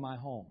confusion in my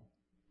home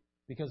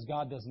because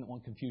God doesn't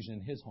want confusion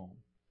in His home.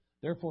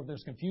 Therefore, if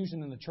there's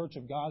confusion in the church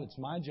of God, it's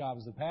my job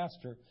as the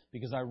pastor,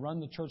 because I run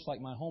the church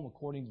like my home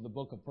according to the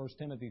book of 1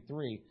 Timothy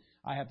 3,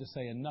 I have to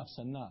say enough's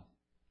enough.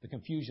 The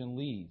confusion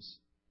leaves,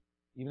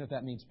 even if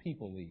that means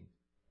people leave.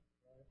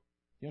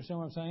 You understand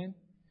what I'm saying?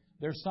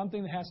 There's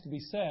something that has to be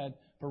said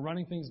for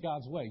running things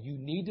God's way. You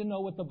need to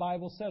know what the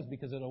Bible says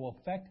because it will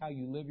affect how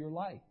you live your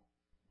life.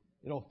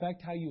 It will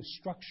affect how you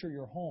structure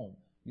your home,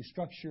 you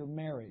structure your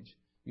marriage,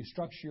 you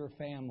structure your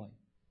family.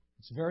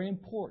 It's very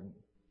important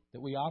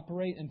that we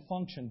operate and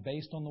function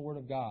based on the Word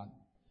of God.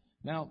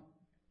 Now,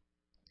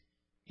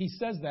 he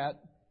says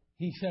that.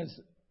 He says,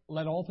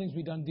 let all things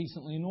be done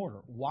decently in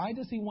order. Why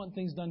does he want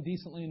things done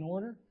decently in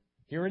order?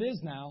 Here it is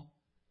now.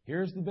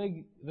 Here's the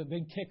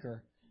big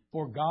kicker.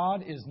 For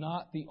God is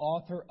not the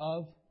author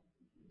of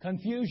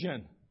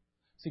confusion.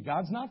 See,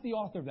 God's not the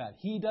author of that.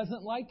 He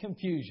doesn't like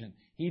confusion.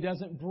 He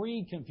doesn't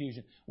breed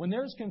confusion. When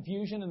there's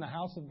confusion in the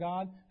house of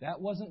God,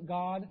 that wasn't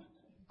God,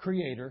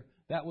 Creator.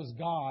 That was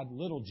God,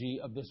 little g,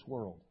 of this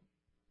world.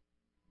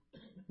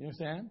 You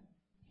understand?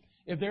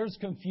 If there's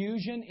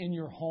confusion in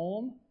your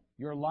home,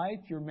 your life,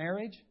 your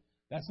marriage,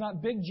 that's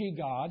not big G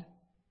God.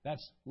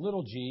 That's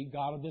little g,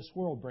 God of this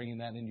world, bringing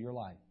that into your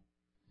life.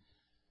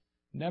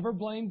 Never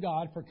blame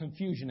God for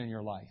confusion in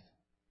your life.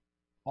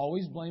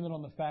 Always blame it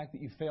on the fact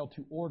that you failed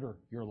to order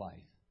your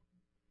life.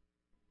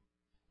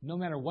 No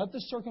matter what the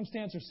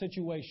circumstance or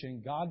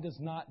situation, God does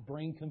not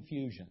bring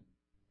confusion.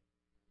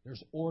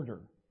 There's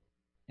order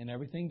in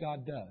everything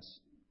God does.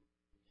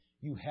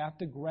 You have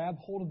to grab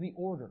hold of the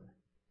order.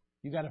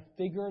 You've got to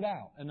figure it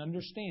out and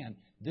understand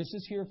this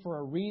is here for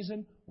a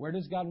reason. Where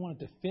does God want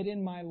it to fit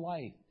in my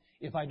life?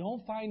 If I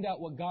don't find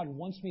out what God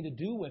wants me to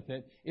do with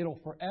it, it'll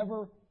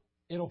forever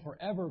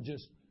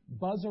just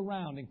buzz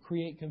around and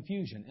create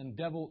confusion. And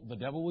the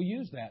devil will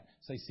use that.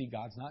 Say, see,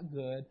 God's not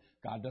good.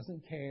 God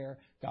doesn't care.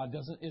 God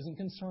isn't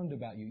concerned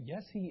about you.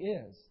 Yes, He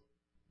is.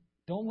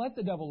 Don't let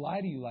the devil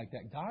lie to you like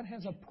that. God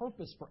has a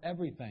purpose for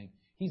everything.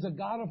 He's a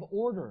God of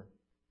order,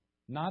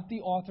 not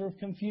the author of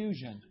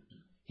confusion.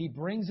 He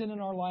brings it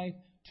in our life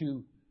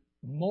to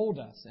mold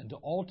us and to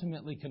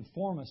ultimately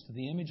conform us to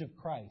the image of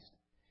Christ.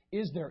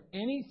 Is there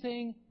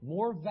anything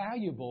more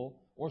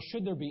valuable, or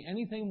should there be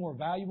anything more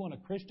valuable in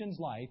a Christian's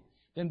life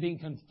than being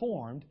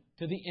conformed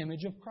to the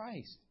image of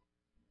Christ?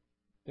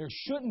 There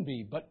shouldn't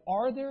be, but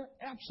are there?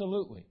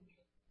 Absolutely.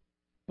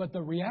 But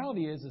the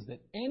reality is that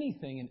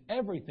anything and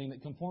everything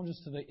that conforms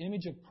us to the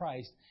image of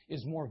Christ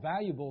is more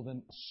valuable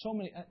than so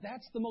many.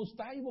 That's the most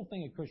valuable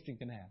thing a Christian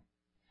can have.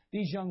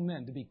 These young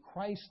men, to be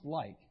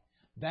Christ-like,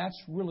 that's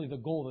really the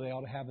goal that they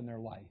ought to have in their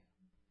life.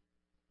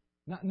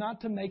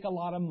 Not to make a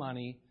lot of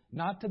money,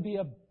 not to be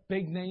a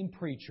big-name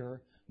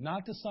preacher,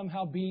 not to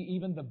somehow be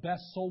even the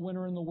best soul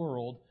winner in the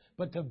world,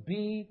 but to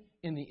be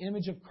in the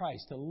image of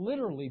Christ, to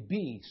literally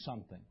be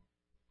something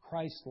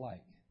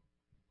Christ-like.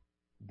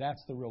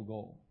 That's the real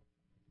goal.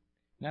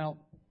 Now,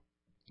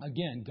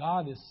 again,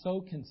 God is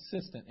so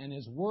consistent, and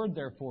His Word,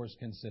 therefore, is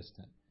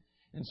consistent.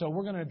 And so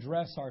we're going to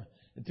address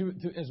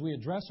as we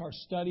address our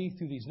study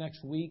through these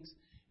next weeks,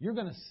 you're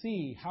going to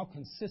see how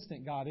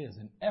consistent God is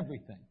in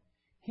everything.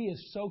 He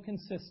is so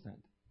consistent.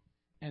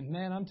 And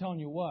man, I'm telling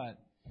you what,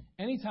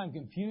 anytime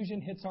confusion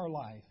hits our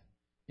life,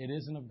 it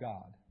isn't of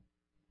God.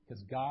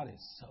 Because God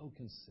is so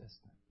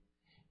consistent.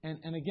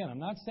 And again, I'm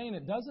not saying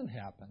it doesn't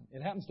happen.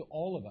 It happens to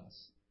all of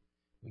us.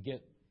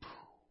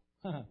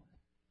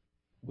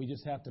 We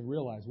just have to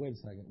realize, wait a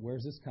second,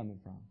 where's this coming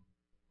from?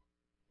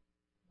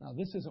 Now,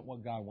 this isn't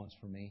what God wants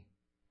for me.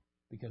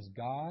 Because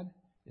God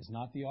is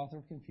not the author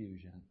of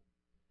confusion.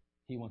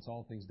 He wants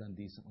all things done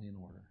decently in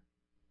order.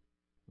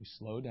 We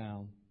slow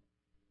down,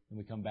 and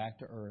we come back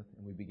to earth,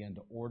 and we begin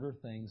to order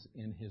things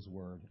in His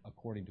Word,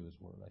 according to His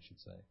Word, I should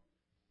say.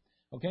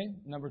 Okay,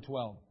 number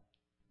 12.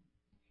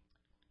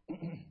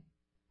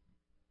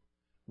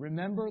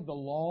 Remember the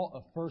law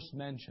of first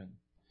mention.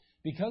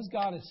 Because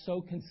God is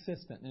so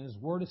consistent, and His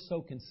Word is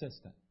so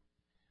consistent,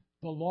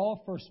 the law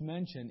of first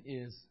mention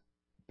is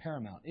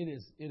paramount. It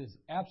is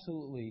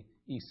absolutely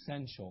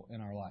essential in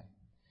our life.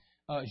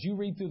 As you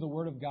read through the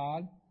Word of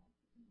God,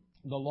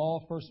 the law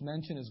of first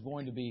mention is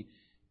going to be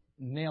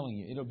nailing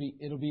you.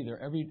 It'll be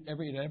there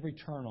every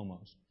turn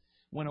almost.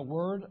 When a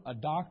word, a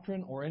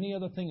doctrine, or any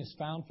other thing is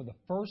found for the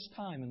first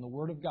time in the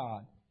Word of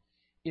God,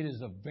 it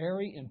is a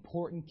very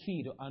important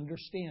key to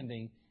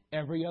understanding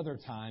every other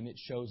time it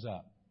shows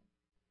up.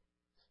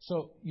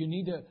 So you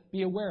need to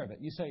be aware of it.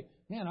 You say,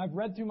 man, I've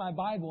read through my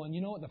Bible, and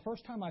you know what? The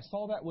first time I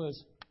saw that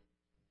was...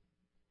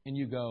 And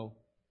you go,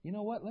 you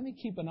know what? Let me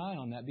keep an eye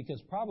on that,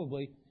 because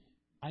probably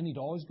I need to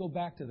always go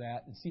back to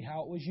that and see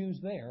how it was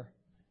used there,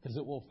 because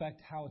it will affect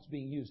how it's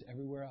being used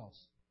everywhere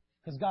else.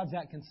 Because God's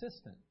that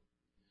consistent.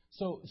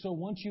 So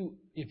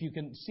if you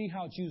can see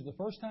how it's used the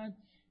first time,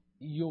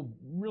 you'll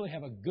really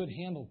have a good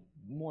handle,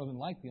 more than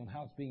likely, on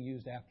how it's being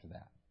used after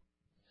that.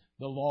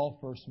 The law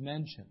first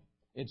mentioned.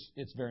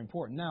 It's very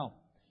important. Now,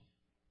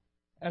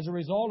 as a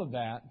result of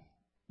that,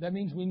 that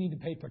means we need to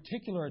pay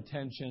particular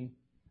attention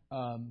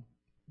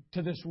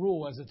to this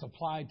rule as it's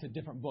applied to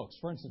different books.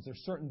 For instance,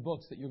 there's certain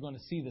books that you're going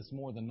to see this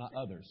more than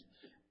others.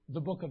 The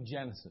book of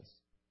Genesis.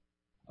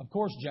 Of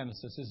course,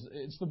 Genesis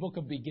it's the book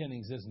of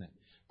beginnings, isn't it?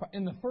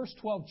 In the first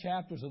 12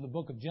 chapters of the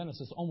book of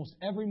Genesis, almost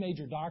every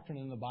major doctrine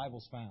in the Bible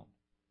is found.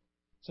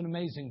 It's an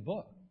amazing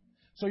book.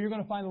 So you're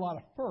going to find a lot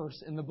of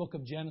firsts in the book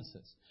of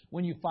Genesis.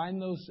 When you find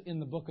those in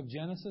the book of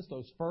Genesis,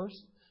 those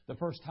firsts, the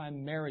first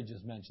time marriage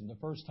is mentioned, the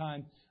first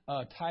time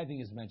tithing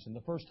is mentioned,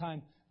 the first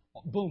time,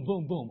 boom,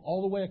 boom, boom,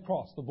 all the way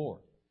across the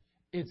board.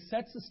 It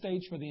sets the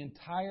stage for the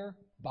entire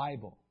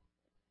Bible.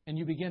 And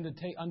you begin to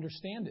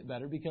understand it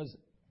better because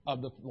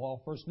of the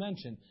law first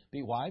mentioned.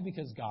 Why?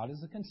 Because God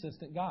is a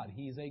consistent God.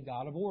 He is a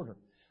God of order.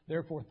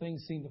 Therefore,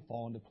 things seem to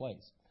fall into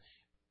place.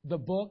 The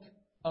book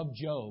of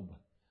Job.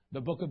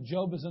 The book of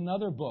Job is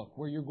another book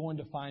where you're going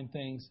to find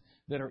things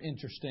that are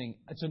interesting.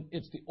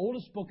 It's the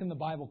oldest book in the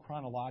Bible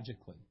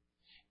chronologically.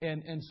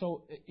 And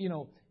so,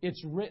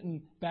 it's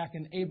written back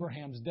in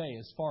Abraham's day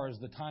as far as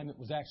the time it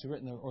was actually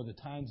written or the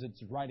times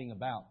it's writing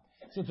about.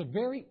 So it's a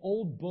very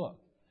old book.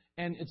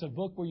 And it's a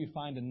book where you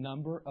find a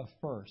number of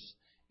firsts.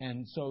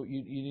 And so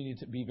you need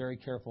to be very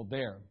careful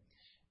there.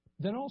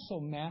 Then also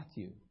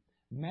Matthew.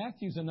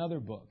 Matthew's another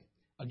book.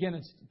 Again,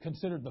 it's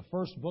considered the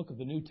first book of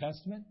the New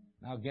Testament.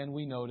 Now, again,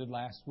 we noted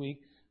last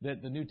week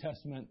that the New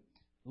Testament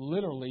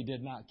literally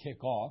did not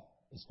kick off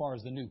as far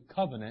as the New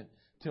Covenant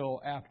till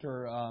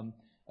after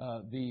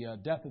the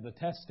death of the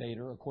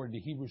testator, according to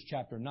Hebrews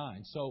chapter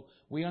 9. So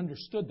we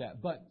understood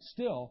that. But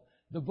still,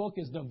 the book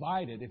is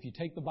divided. If you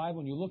take the Bible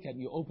and you look at it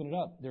and you open it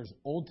up, there's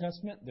Old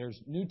Testament, there's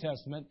New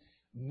Testament,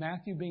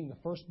 Matthew being the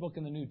first book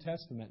in the New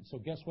Testament. So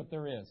guess what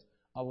there is?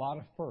 A lot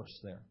of firsts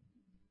there.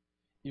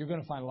 You're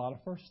going to find a lot of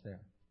firsts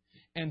there.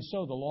 And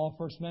so the law of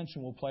first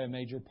mention will play a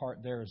major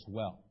part there as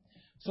well.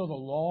 So the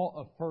law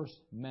of first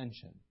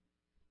mention.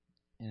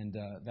 And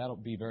that'll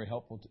be very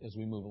helpful as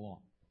we move along.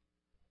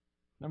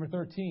 Number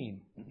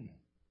 13.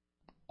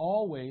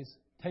 Always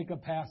take a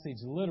passage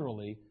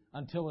literally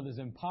until it is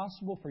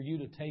impossible for you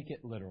to take it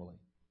literally.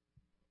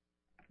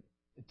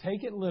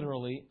 Take it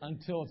literally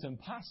until it's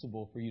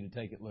impossible for you to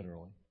take it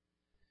literally.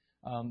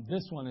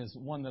 This one is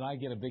one that I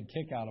get a big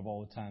kick out of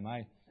all the time.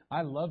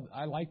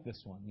 I like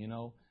this one, you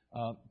know.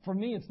 For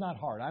me, it's not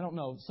hard. I don't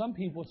know. Some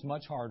people, it's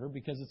much harder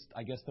because it's,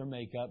 I guess, their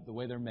makeup, the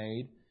way they're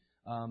made.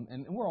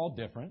 And we're all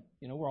different.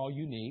 You know, we're all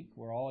unique.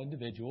 We're all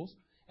individuals.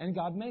 And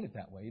God made it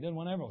that way. He didn't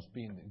want everyone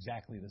being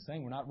exactly the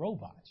same. We're not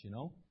robots, you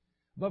know.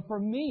 But for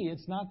me,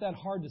 it's not that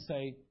hard to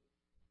say,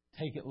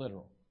 take it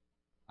literal.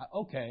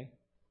 Okay.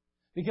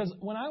 Because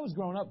when I was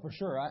growing up, for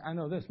sure, I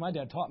know this. My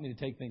dad taught me to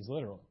take things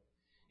literally.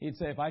 He'd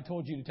say, if I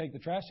told you to take the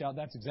trash out,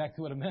 that's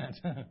exactly what it meant.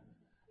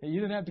 You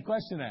didn't have to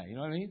question that. You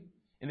know what I mean?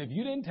 And if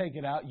you didn't take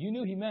it out, you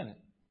knew he meant it.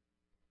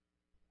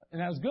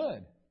 And that was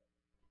good.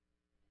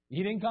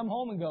 He didn't come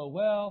home and go,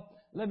 well,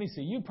 let me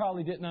see. You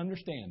probably didn't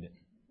understand it.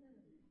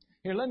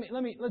 Here, let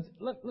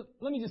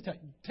me just tell you.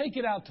 Take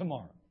it out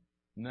tomorrow.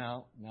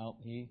 No.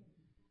 He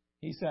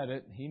said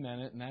it. He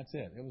meant it, and that's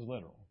it. It was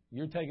literal.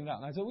 You're taking it out.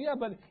 And I said, well, yeah,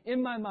 but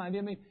in my mind,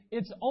 I mean,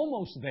 it's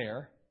almost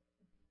there.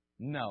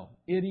 No,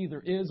 it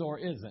either is or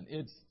isn't.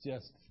 It's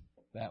just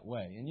that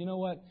way. And you know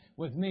what?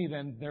 With me,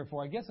 then,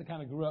 therefore, I guess I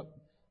kind of grew up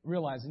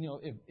realizing, you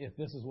know, if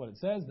this is what it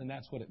says, then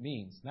that's what it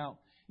means. Now,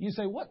 you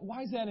say,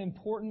 why is that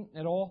important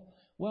at all?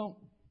 Well,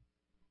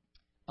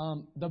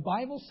 the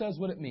Bible says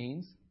what it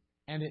means,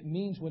 and it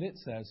means what it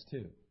says,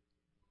 too.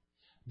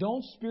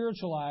 Don't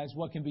spiritualize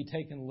what can be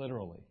taken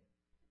literally.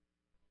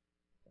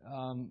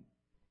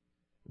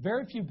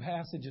 Very few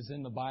passages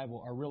in the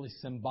Bible are really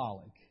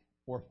symbolic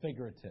or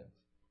figurative.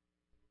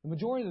 The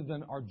majority of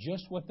them are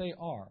just what they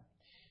are.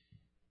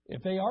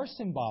 If they are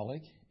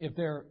symbolic, if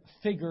they're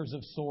figures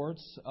of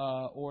sorts,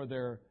 or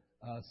they're,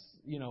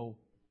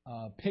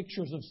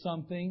 pictures of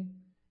something,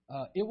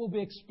 it will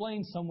be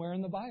explained somewhere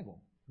in the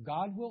Bible.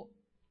 God will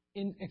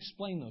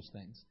explain those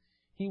things.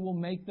 He will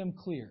make them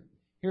clear.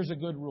 Here's a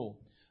good rule.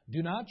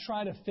 Do not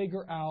try to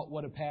figure out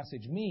what a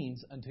passage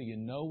means until you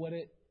know what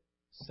it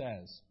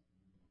says.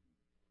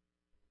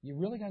 You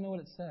really got to know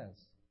what it says.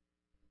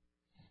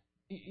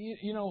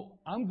 You know,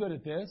 I'm good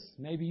at this.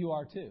 Maybe you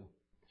are too.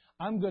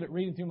 I'm good at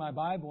reading through my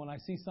Bible, and I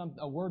see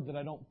a word that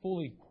I don't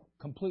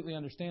completely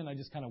understand. I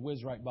just kind of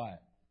whiz right by it.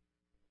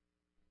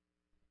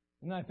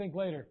 And then I think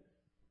later,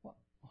 well,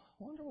 I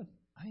wonder what,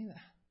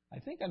 I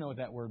think I know what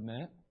that word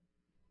meant.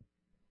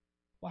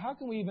 Well, how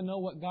can we even know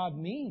what God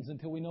means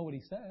until we know what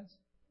He says?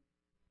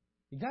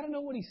 You got to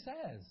know what He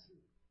says.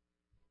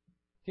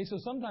 Okay, so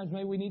sometimes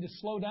maybe we need to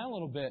slow down a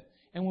little bit.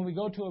 And when we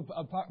go to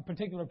a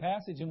particular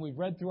passage and we've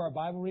read through our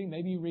Bible reading,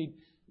 maybe you read,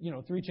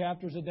 3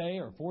 chapters a day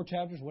or 4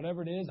 chapters,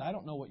 whatever it is. I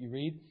don't know what you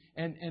read.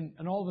 And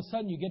all of a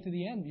sudden you get to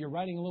the end, you're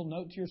writing a little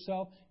note to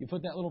yourself. You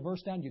put that little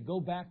verse down. You go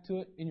back to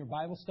it in your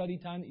Bible study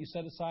time that you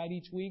set aside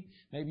each week.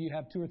 Maybe you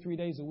have 2 or 3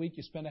 days a week.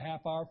 You spend a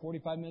half hour,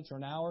 45 minutes, or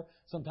an hour.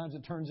 Sometimes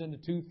it turns into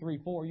 2, 3,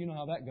 4. You know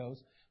how that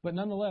goes. But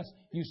nonetheless,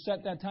 you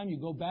set that time. You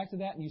go back to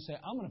that and you say,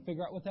 I'm going to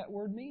figure out what that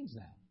word means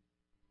now.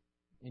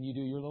 And you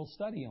do your little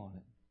study on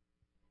it.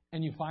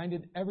 And you find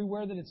it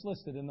everywhere that it's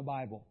listed in the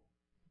Bible.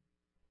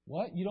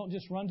 What? You don't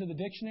just run to the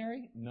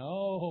dictionary?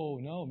 No.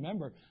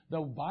 Remember,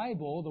 the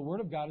Bible, the Word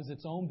of God, is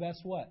its own best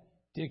what?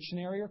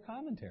 Dictionary or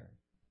commentary.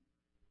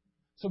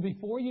 So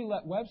before you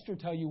let Webster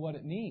tell you what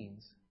it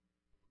means,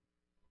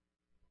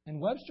 and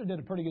Webster did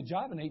a pretty good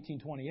job in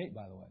 1828,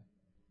 by the way.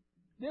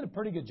 Did a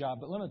pretty good job,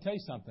 but let me tell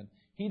you something.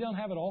 He don't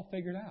have it all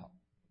figured out.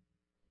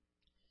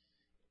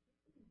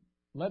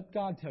 Let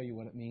God tell you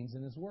what it means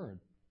in His Word.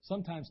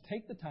 Sometimes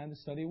take the time to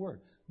study a word.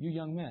 You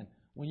young men,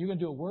 when you're going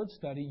to do a word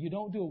study, you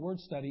don't do a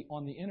word study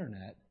on the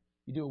internet.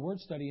 You do a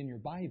word study in your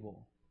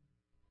Bible.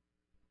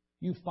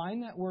 You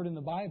find that word in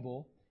the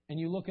Bible and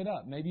you look it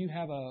up. Maybe you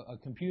have a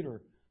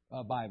computer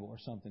Bible or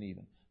something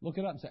even. Look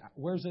it up and say,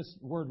 where's this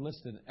word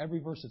listed? Every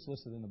verse that's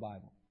listed in the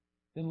Bible.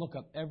 Then look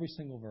up every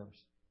single verse.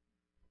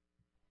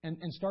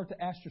 And start to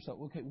ask yourself,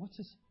 okay,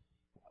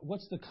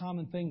 what's the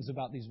common things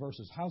about these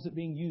verses? How's it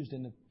being used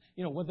in the,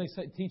 what they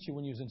teach you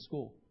when you was in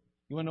school?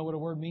 You want to know what a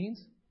word means?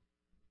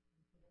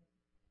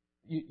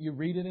 You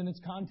read it in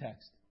its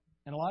context.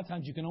 And a lot of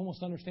times you can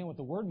almost understand what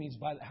the word means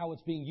by how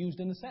it's being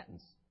used in the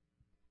sentence.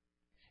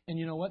 And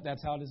you know what?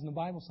 That's how it is in the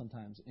Bible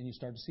sometimes. And you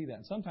start to see that.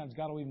 And sometimes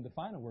God will even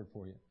define a word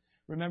for you.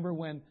 Remember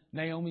when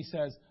Naomi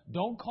says,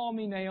 don't call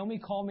me Naomi,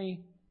 call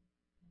me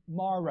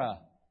Mara.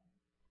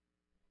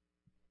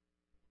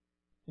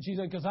 And she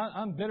said, because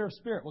I'm bitter of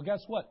spirit. Well,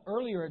 guess what?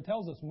 Earlier it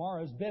tells us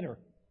Mara is bitter.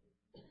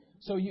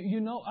 So you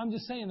know, I'm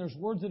just saying there's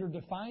words that are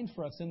defined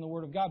for us in the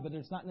Word of God, but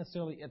it's not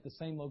necessarily at the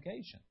same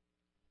location.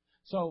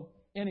 So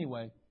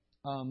anyway,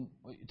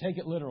 take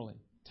it literally.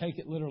 Take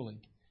it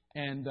literally,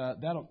 and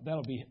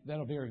that'll be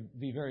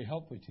very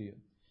helpful to you.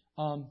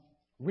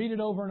 Read it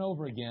over and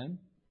over again,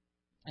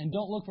 and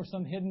don't look for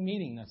some hidden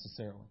meaning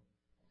necessarily.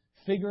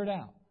 Figure it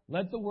out.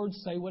 Let the Word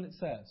say what it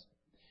says.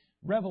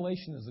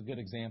 Revelation is a good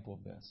example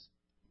of this.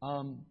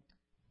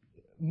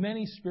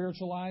 Many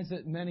spiritualize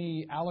it.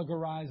 Many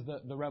allegorize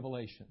the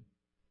revelation.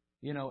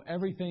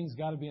 Everything's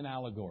got to be an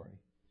allegory.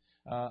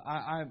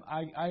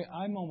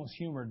 I'm almost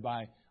humored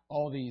by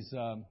all these.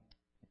 I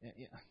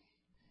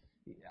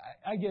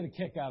get a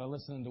kick out of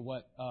listening to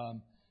what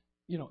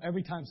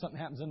every time something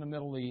happens in the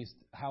Middle East,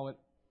 how it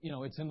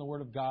it's in the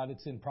Word of God,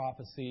 it's in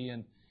prophecy,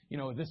 and,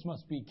 this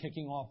must be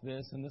kicking off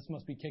this, and this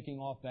must be kicking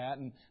off that,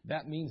 and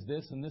that means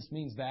this, and this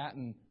means that,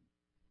 and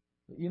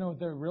what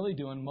they're really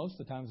doing most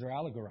of the times, they're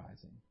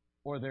allegorizing,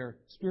 or they're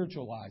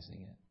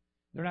spiritualizing it.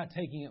 They're not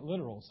taking it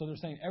literal. So they're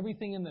saying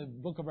everything in the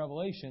book of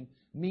Revelation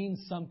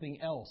means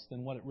something else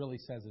than what it really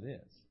says it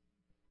is.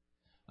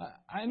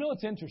 I know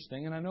it's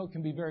interesting, and I know it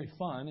can be very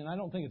fun, and I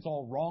don't think it's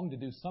all wrong to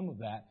do some of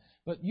that,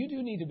 but you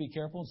do need to be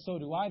careful, and so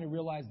do I, to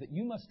realize that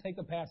you must take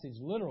a passage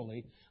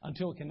literally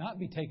until it cannot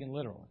be taken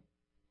literally.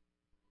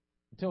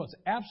 Until it's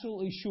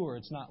absolutely sure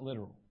it's not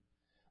literal.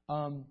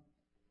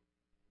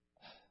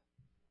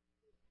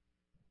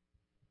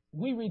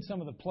 We read some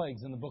of the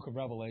plagues in the book of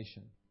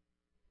Revelation.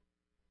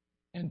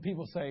 And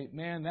people say,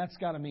 man, that's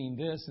got to mean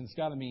this and it's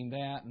got to mean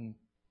that. And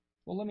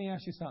well, let me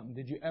ask you something.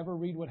 Did you ever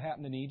read what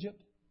happened in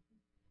Egypt?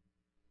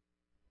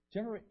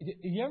 Did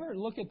you ever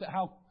look at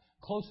how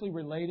closely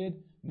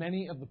related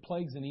many of the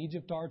plagues in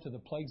Egypt are to the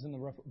plagues in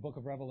the book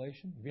of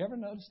Revelation? Have you ever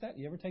noticed that?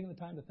 You ever taken the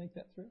time to think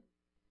that through?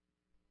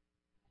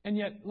 And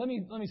yet, let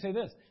me say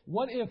this.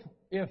 What if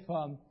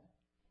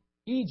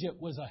Egypt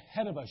was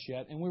ahead of us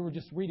yet, and we were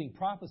just reading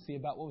prophecy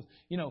about what was,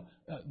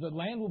 the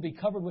land will be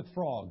covered with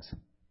frogs.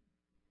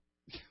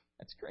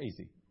 That's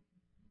crazy.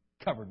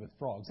 Covered with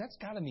frogs. That's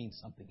got to mean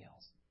something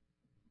else.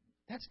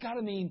 That's got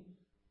to mean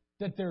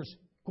that there's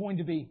going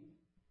to be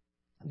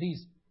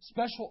these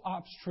special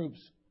ops troops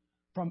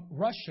from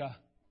Russia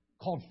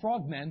called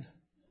frogmen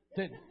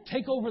that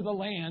take over the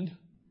land.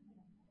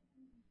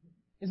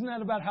 Isn't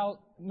that about how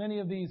many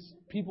of these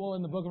people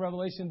in the book of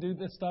Revelation do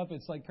this stuff?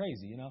 It's like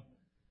crazy,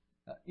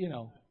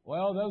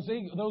 Well,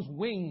 those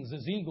wings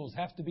as eagles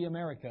have to be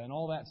America and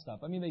all that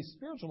stuff. I mean, they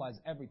spiritualize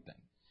everything.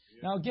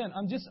 Yeah. Now, again,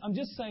 I'm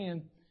just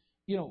saying,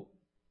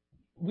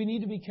 we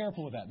need to be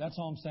careful with that. That's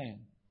all I'm saying.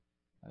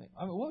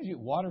 I mean, what would you?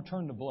 Water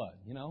turned to blood,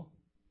 Isn't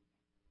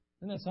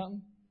that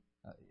something?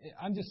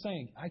 I'm just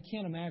saying, I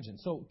can't imagine.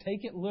 So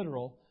take it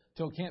literal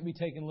till it can't be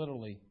taken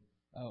literally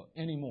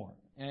anymore.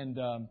 And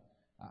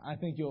I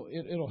think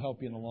it'll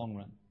help you in the long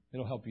run.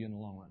 It'll help you in the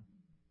long run.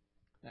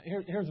 Now,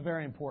 here's a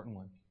very important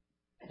one.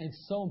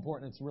 It's so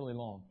important, it's really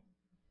long.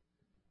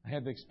 I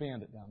had to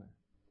expand it down there.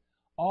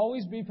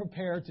 Always be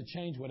prepared to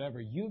change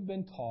whatever you've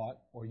been taught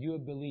or you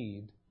have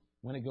believed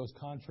when it goes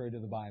contrary to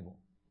the Bible.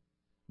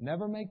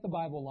 Never make the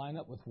Bible line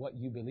up with what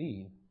you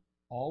believe.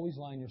 Always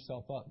line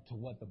yourself up to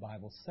what the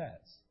Bible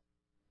says.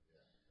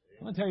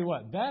 I'm going to tell you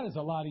what, that is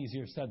a lot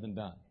easier said than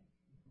done.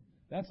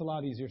 That's a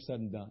lot easier said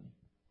than done.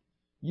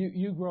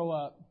 You grow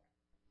up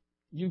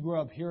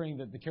hearing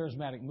that the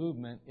charismatic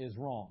movement is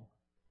wrong.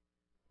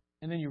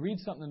 And then you read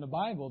something in the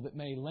Bible that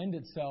may lend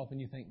itself and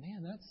you think,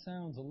 man, that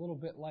sounds a little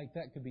bit like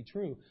that could be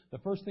true. The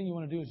first thing you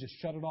want to do is just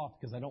shut it off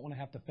because I don't want to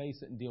have to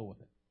face it and deal with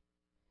it.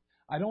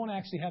 I don't want to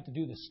actually have to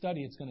do the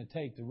study it's going to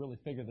take to really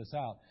figure this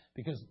out.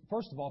 Because,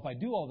 first of all, if I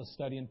do all the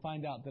study and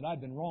find out that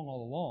I've been wrong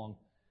all along,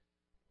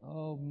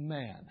 oh,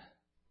 man,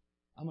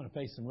 I'm going to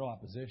face some real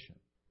opposition.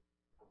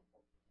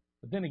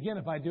 But then again,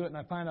 if I do it and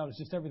I find out it's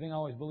just everything I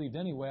always believed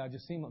anyway, I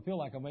just feel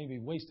like I maybe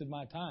wasted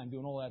my time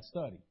doing all that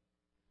study.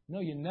 No,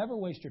 you never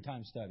waste your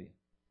time studying.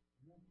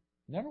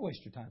 Never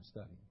waste your time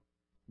studying.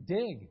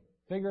 Dig.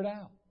 Figure it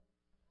out.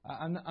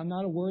 I'm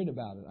not worried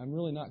about it. I'm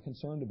really not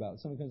concerned about it.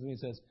 Someone comes to me and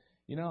says,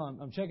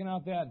 I'm checking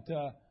out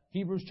that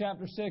Hebrews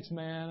chapter 6,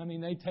 man. I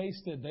mean, they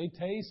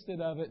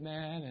tasted of it,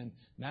 man. And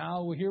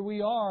now here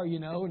we are,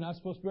 we're not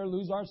supposed to be able to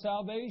lose our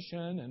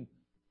salvation. And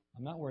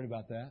I'm not worried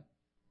about that.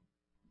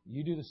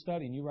 You do the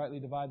study and you rightly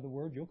divide the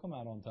word, you'll come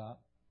out on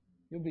top.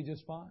 You'll be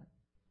just fine.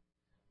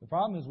 The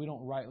problem is we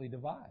don't rightly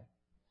divide.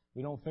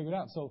 We don't figure it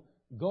out. So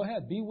go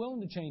ahead. Be willing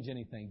to change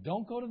anything.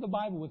 Don't go to the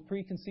Bible with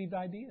preconceived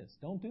ideas.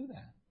 Don't do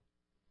that.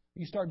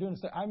 You start doing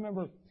stuff. I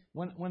remember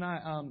when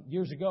I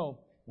years ago,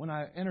 when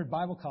I entered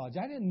Bible college,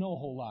 I didn't know a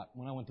whole lot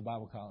when I went to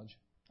Bible college.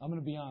 I'm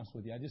going to be honest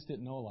with you. I just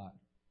didn't know a lot.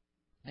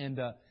 And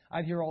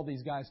I'd hear all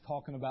these guys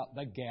talking about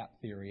the gap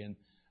theory. And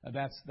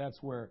that's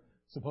where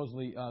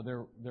supposedly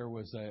there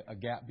was a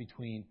gap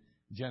between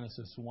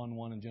Genesis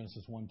 1:1 and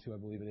Genesis 1:2, I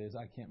believe it is.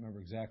 I can't remember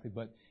exactly.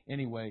 But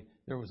anyway,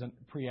 there was a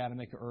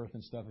pre-Adamic earth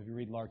and stuff. If you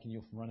read Larkin,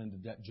 you'll run into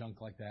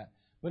junk like that.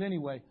 But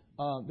anyway,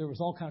 there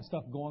was all kind of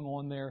stuff going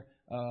on there.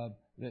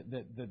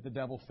 That the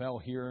devil fell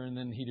here, and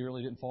then he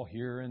really didn't fall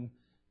here. And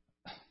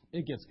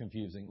it gets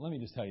confusing. Let me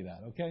just tell you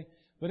that, okay?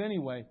 But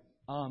anyway,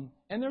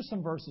 and there's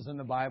some verses in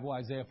the Bible,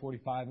 Isaiah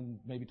 45 and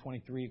maybe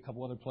 23, a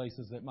couple other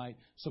places that might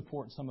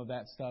support some of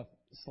that stuff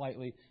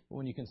slightly. But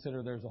when you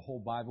consider there's a whole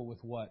Bible with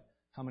what?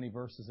 How many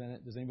verses in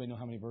it? Does anybody know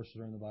how many verses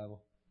are in the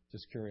Bible?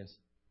 Just curious.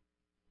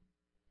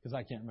 Because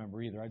I can't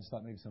remember either. I just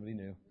thought maybe somebody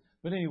knew.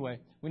 But anyway,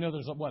 we know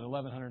there's,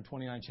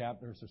 1,129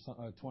 chapters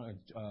or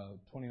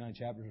 29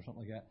 chapters or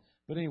something like that.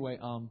 But anyway,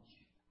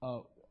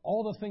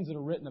 all the things that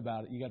are written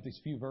about it, you got these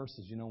few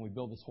verses, and we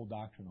build this whole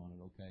doctrine on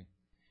it, okay?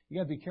 You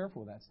got to be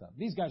careful with that stuff.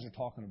 These guys are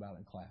talking about it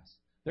in class.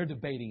 They're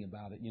debating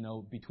about it,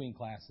 between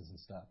classes and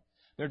stuff.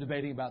 They're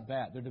debating about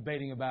that. They're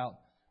debating about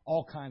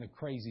all kind of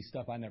crazy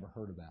stuff I never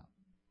heard about.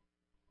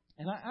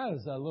 And I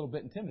was a little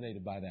bit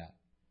intimidated by that.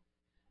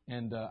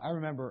 And I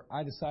remember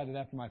I decided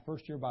after my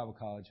first year of Bible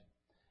college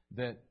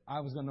that I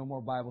was going to know more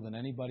Bible than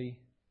anybody,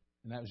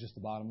 and that was just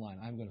the bottom line.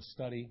 I'm going to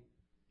study,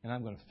 and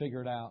I'm going to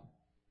figure it out,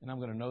 and I'm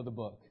going to know the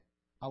book.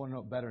 I want to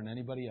know it better than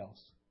anybody else.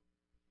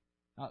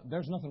 Now,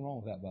 there's nothing wrong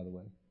with that, by the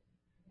way.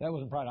 That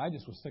wasn't pride. I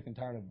just was sick and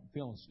tired of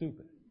feeling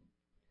stupid.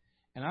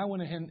 And I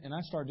went ahead and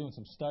I started doing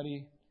some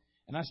study,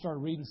 and I started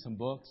reading some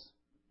books,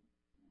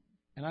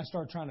 and I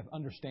started trying to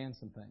understand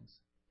some things.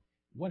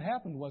 What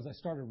happened was I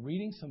started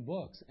reading some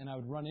books, and I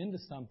would run into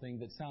something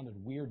that sounded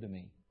weird to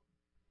me.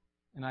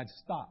 And I'd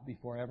stop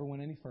before I ever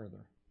went any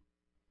further.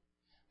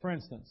 For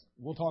instance,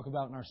 we'll talk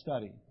about in our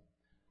study,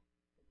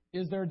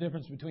 is there a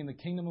difference between the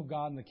kingdom of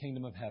God and the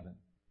kingdom of heaven?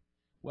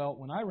 Well,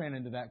 when I ran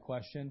into that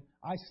question,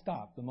 I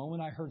stopped. The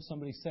moment I heard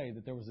somebody say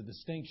that there was a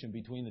distinction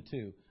between the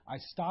two, I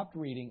stopped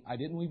reading. I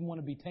didn't even want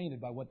to be tainted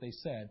by what they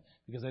said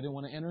because I didn't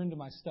want to enter into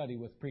my study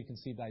with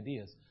preconceived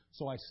ideas.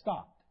 So I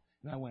stopped.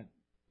 And I went,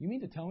 you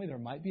mean to tell me there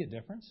might be a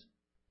difference?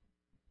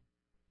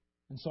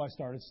 And so I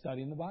started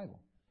studying the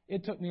Bible.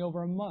 It took me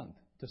over a month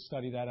to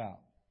study that out.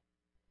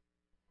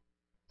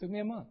 It took me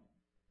a month.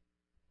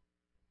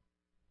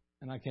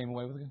 And I came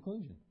away with a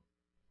conclusion.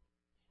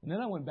 And then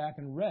I went back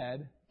and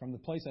read from the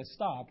place I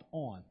stopped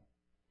on.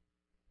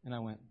 And I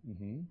went,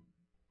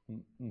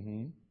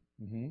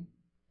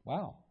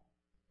 wow,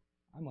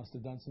 I must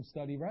have done some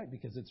study right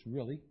because it's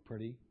really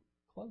pretty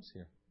close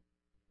here.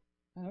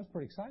 And that was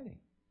pretty exciting.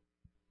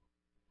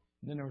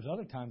 And then there was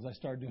other times I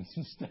started doing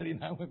some study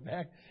and I went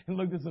back and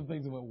looked at some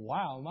things and went,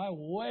 wow, am I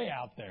way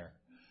out there?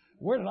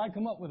 Where did I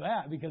come up with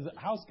that? Because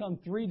how come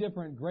 3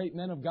 different great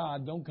men of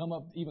God don't come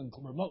up even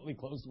remotely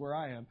close to where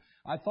I am?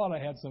 I thought I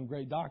had some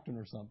great doctrine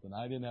or something.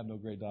 I didn't have no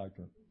great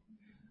doctrine.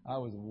 I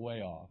was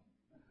way off.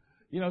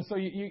 So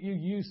you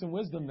use some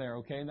wisdom there,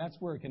 okay? And that's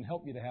where it can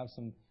help you to have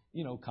some,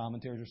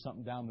 commentaries or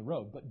something down the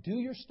road. But do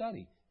your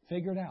study.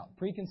 Figure it out.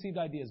 Preconceived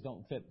ideas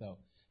don't fit, though.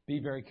 Be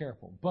very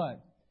careful.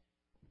 But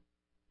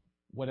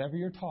whatever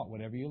you're taught,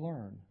 whatever you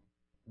learn,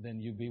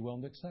 then you be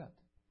willing to accept.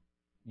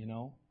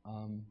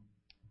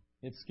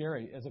 It's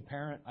scary. As a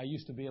parent, I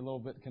used to be a little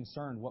bit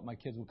concerned what my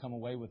kids would come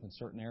away with in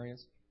certain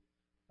areas.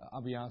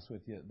 I'll be honest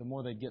with you. The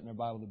more they get in their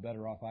Bible, the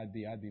better off I'd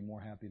be. I'd be more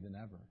happy than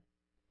ever.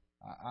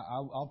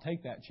 I'll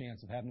take that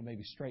chance of having to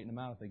maybe straighten them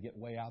out if they get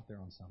way out there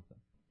on something.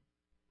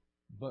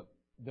 But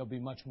they'll be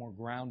much more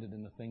grounded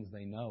in the things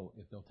they know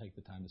if they'll take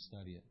the time to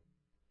study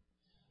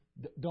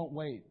it. Don't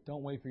wait.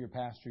 Don't wait for your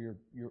pastor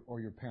or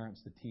your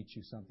parents to teach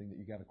you something that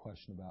you got a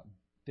question about.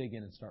 Dig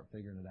in and start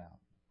figuring it out.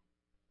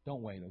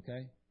 Don't wait,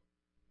 okay?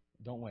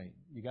 Don't wait.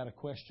 You got a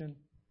question?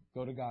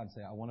 Go to God and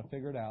say, I want to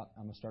figure it out.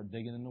 I'm going to start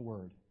digging in the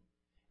Word.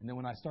 And then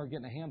when I start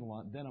getting a handle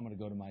on it, then I'm going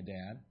to go to my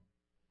dad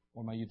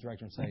or my youth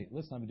director and say,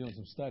 listen, I've been doing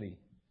some study.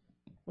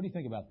 What do you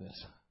think about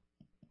this?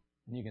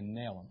 And you can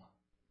nail them.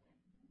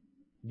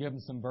 Give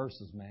them some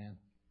verses, man.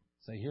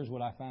 Say, here's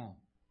what I found.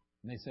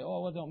 And they say,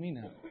 oh, well, I don't mean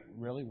that.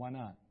 Really? Why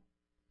not?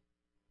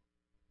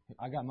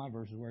 I got my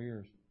verses. Where are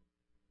yours?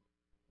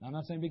 Now, I'm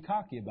not saying be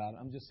cocky about it.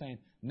 I'm just saying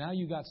now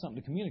you got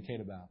something to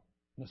communicate about.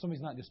 Now,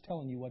 somebody's not just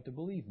telling you what to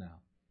believe now.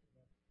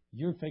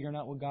 You're figuring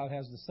out what God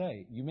has to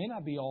say. You may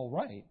not be all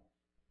right,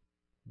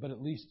 but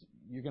at least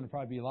you're going to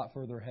probably be a lot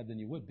further ahead than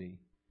you would be.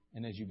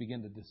 And as you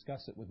begin to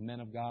discuss it with men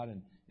of God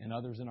and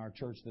others in our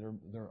church that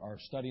are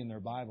studying their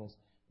Bibles,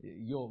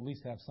 you'll at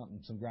least have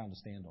some ground to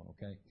stand on,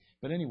 okay?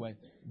 But anyway,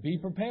 be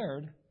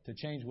prepared to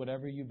change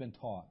whatever you've been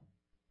taught.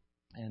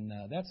 And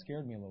that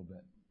scared me a little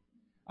bit.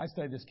 I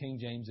studied this King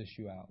James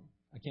issue out.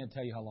 I can't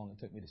tell you how long it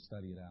took me to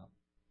study it out.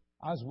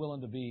 I was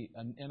willing to be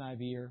an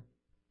NIVer.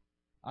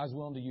 I was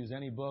willing to use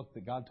any book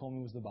that God told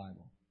me was the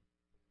Bible.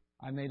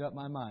 I made up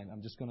my mind.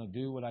 I'm just going to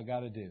do what I got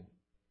to do.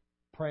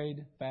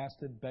 Prayed,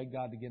 fasted, begged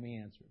God to give me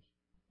answers.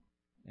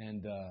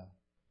 And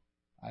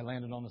I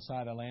landed on the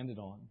side I landed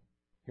on.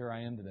 Here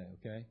I am today,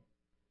 okay?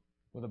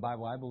 With a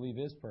Bible I believe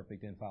is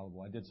perfect,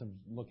 infallible. I did some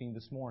looking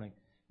this morning,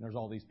 and there's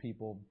all these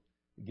people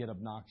get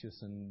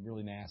obnoxious and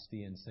really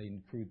nasty and say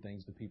crude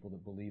things to people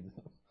that believe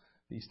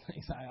these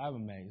things. I'm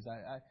amazed.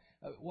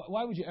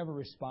 Why would you ever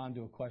respond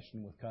to a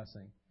question with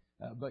cussing?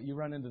 But you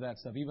run into that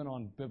stuff, even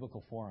on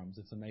biblical forums.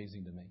 It's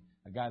amazing to me.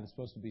 A guy that's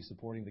supposed to be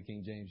supporting the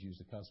King James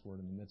used a cuss word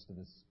in the midst of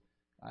this.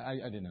 I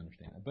didn't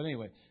understand it. But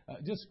anyway,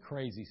 just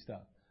crazy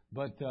stuff.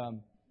 But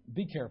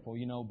be careful,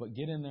 but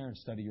get in there and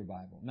study your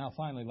Bible. Now,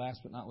 finally,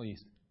 last but not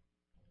least,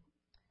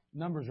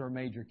 numbers are a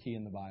major key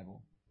in the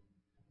Bible.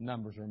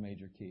 Numbers are a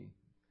major key.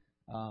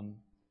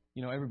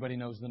 Everybody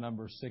knows the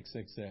number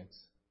 666.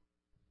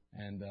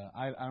 And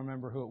I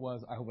remember who it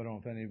was. I hope I don't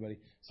offend anybody.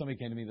 Somebody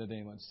came to me the other day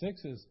and went,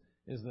 6 is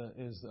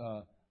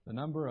the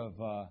number of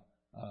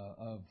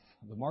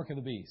the mark of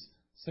the beast.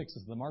 6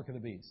 is the mark of the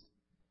beast.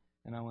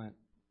 And I went,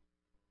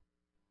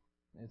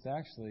 it's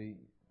actually,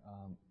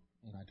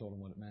 and I told them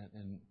what it meant,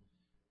 and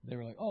they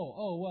were like,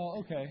 oh, well,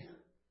 okay.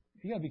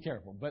 You got to be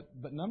careful.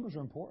 But numbers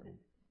are important.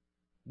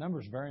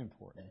 Numbers are very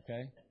important,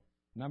 okay?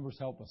 Numbers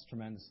help us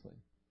tremendously.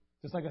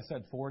 Just like I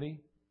said, 40.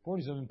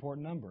 40 is an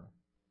important number.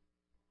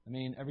 I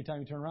mean, every time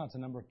you turn around, it's a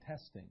number of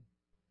testing.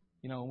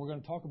 And we're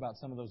going to talk about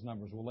some of those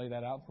numbers. We'll lay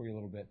that out for you a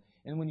little bit.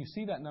 And when you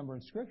see that number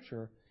in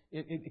Scripture,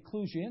 it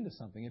clues you into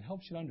something. It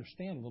helps you to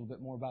understand a little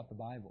bit more about the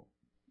Bible.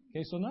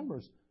 Okay, so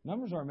numbers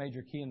are a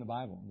major key in the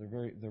Bible.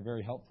 They're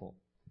very helpful.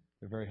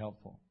 They're very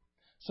helpful.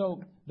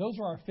 So those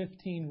are our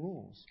 15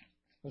 rules.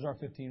 Those are our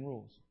 15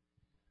 rules.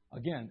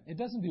 Again, it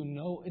doesn't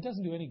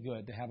do any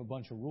good to have a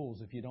bunch of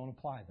rules if you don't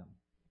apply them.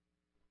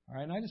 All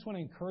right, and I just want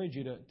to encourage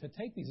you to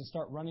take these and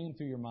start running them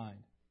through your mind.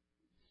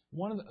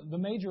 One of the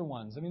major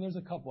ones, there's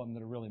a couple of them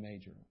that are really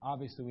major.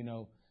 Obviously, we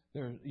know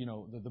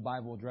the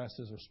Bible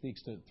addresses or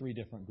speaks to 3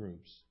 different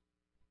groups.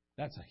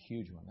 That's a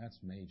huge one. That's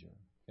major.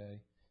 Okay,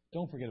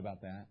 don't forget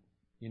about that.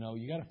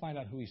 You got to find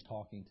out who he's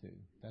talking to.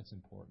 That's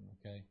important.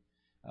 Okay,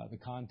 the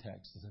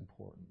context is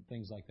important.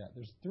 Things like that.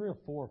 There's 3 or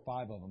 4 or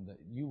 5 of them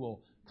that you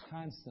will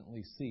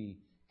constantly see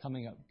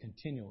coming up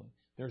continually.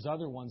 There's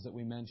other ones that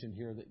we mentioned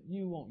here that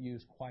you won't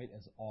use quite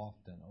as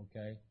often.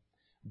 Okay.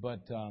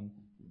 But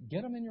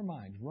get them in your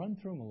mind. Run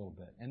through them a little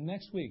bit. And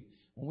next week,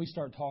 when we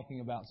start talking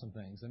about some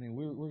things,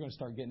 we're going to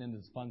start getting into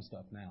this fun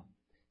stuff now.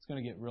 It's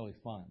going to get really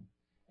fun.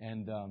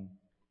 And I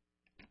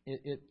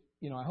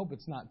hope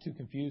it's not too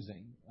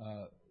confusing,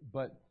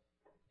 but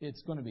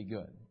it's going to be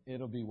good.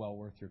 It'll be well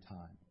worth your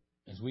time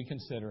as we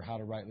consider how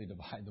to rightly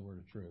divide the word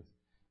of truth.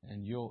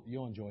 And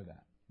you'll enjoy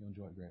that. You'll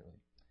enjoy it greatly.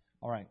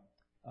 All right.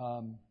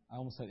 I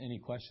almost said any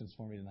questions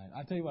for me tonight.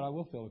 I'll tell you what, I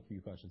will field a few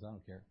questions. I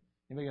don't care.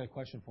 Anybody got a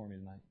question for me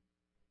tonight?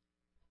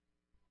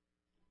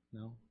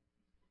 No?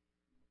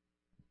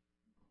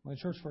 When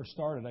the church first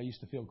started, I used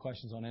to field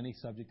questions on any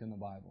subject in the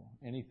Bible,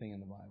 anything in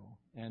the Bible.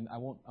 And I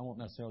won't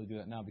necessarily do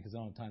that now because I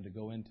don't have time to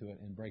go into it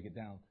and break it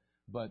down.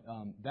 But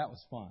that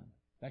was fun.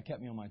 That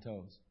kept me on my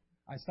toes.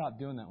 I stopped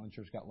doing that when the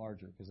church got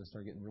larger because I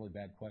started getting really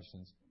bad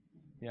questions.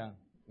 Yeah,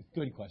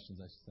 good questions,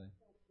 I should say.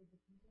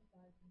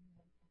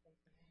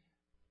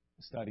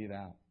 Study it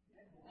out.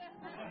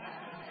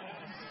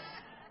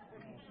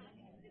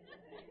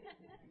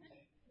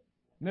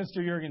 Mr.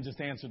 Jurgen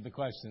just answered the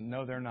question.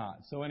 No, they're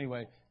not. So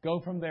anyway, go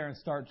from there and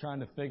start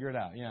trying to figure it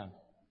out. Yeah,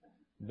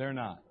 they're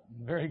not.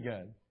 Very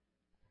good.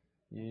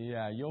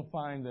 Yeah, you'll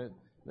find that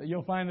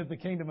the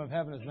kingdom of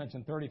heaven is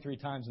mentioned 33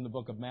 times in the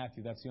book of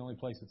Matthew. That's the only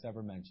place it's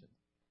ever mentioned.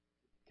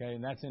 Okay,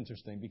 and that's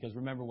interesting because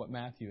remember what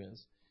Matthew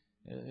is.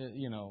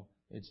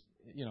 Does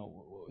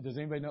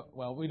anybody know?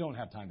 Well, we don't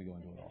have time to go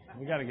into it all.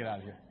 We got to get out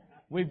of here.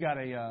 We've got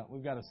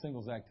a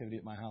singles activity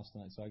at my house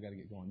tonight, so I got to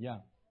get going. Yeah.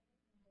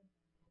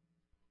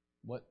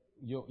 What?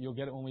 You'll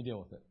get it when we deal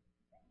with it.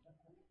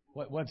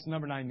 What's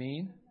number 9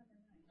 mean?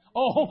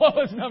 Oh, what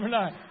was number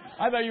 9?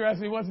 I thought you were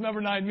asking me what's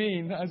number 9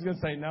 mean. I was going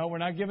to say, no, we're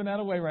not giving that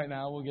away right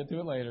now. We'll get to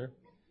it later.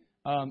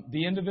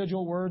 The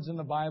individual words in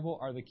the Bible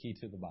are the key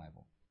to the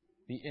Bible.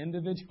 The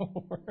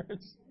individual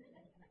words.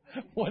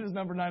 What is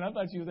number 9? I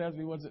thought you was asking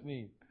me what's it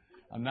mean.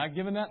 I'm not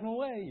giving that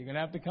away. You're going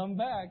to have to come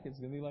back. It's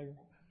going to be later.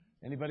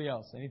 Anybody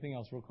else? Anything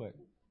else real quick?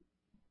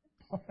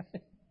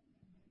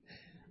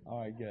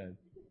 All right, good.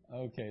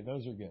 Okay,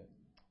 those are good.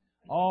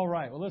 All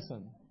right, well,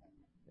 listen.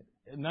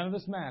 None of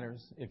this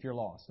matters if you're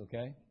lost,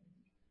 okay?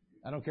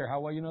 I don't care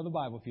how well you know the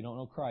Bible. If you don't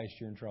know Christ,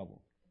 you're in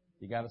trouble.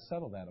 You got to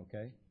settle that,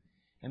 okay?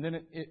 And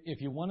then if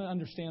you want to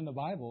understand the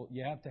Bible,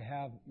 you have to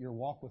have your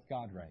walk with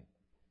God right.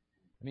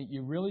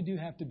 You really do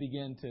have to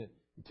begin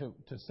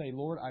to say,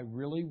 Lord, I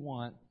really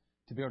want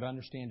to be able to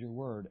understand your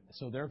word.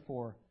 So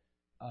therefore,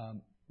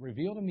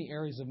 reveal to me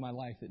areas of my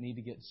life that need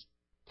to get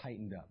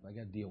tightened up. I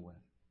got to deal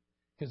with.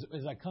 Because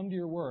as I come to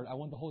your word, I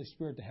want the Holy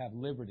Spirit to have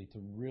liberty to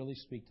really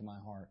speak to my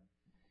heart.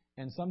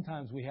 And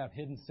sometimes we have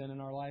hidden sin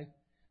in our life.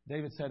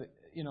 David said,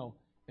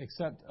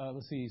 except,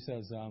 let's see, he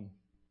says,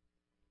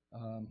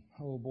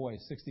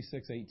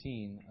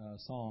 66:18,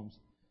 Psalms.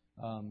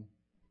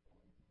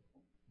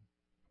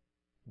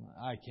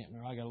 I can't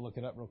remember. I got to look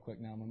it up real quick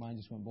now. My mind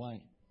just went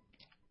blank.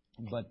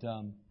 But,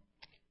 and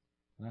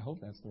I hope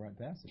that's the right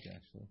passage,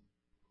 actually.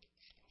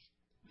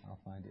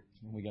 I'll find it.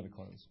 And we got to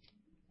close.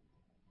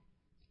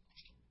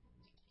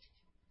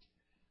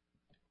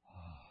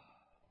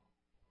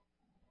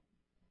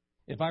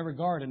 If I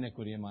regard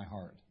iniquity in my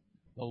heart,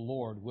 the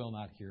Lord will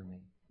not hear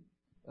me.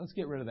 Let's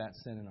get rid of that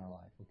sin in our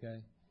life,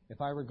 okay?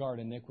 If I regard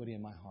iniquity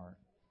in my heart,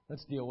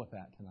 let's deal with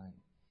that tonight.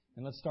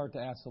 And let's start to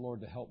ask the Lord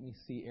to help me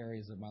see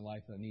areas of my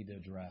life that I need to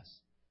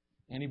address.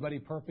 Anybody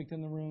perfect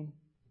in the room?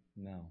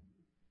 No.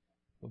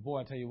 But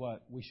boy, I tell you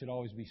what, we should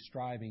always be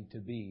striving to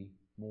be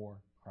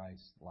more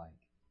Christ-like.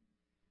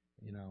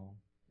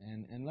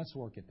 And let's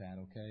work at that,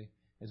 okay?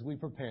 As we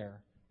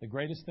prepare, the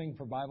greatest thing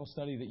for Bible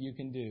study that you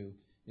can do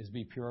is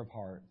be pure of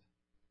heart.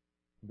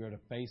 Be able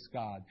to face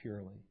God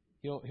purely.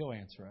 He'll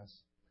answer us.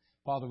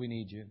 Father, we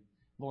need you.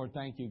 Lord,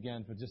 thank you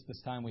again for just this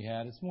time we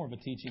had. It's more of a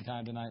teaching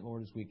time tonight,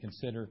 Lord, as we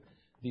consider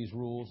these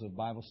rules of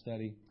Bible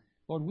study.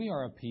 Lord, we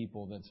are a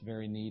people that's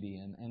very needy.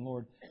 And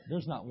Lord,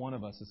 there's not one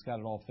of us that's got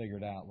it all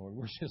figured out, Lord.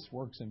 We're just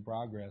works in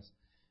progress.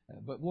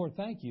 But Lord,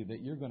 thank you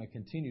that you're going to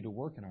continue to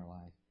work in our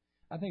life.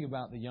 I think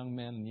about the young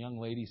men and young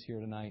ladies here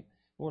tonight.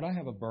 Lord, I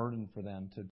have a burden for them to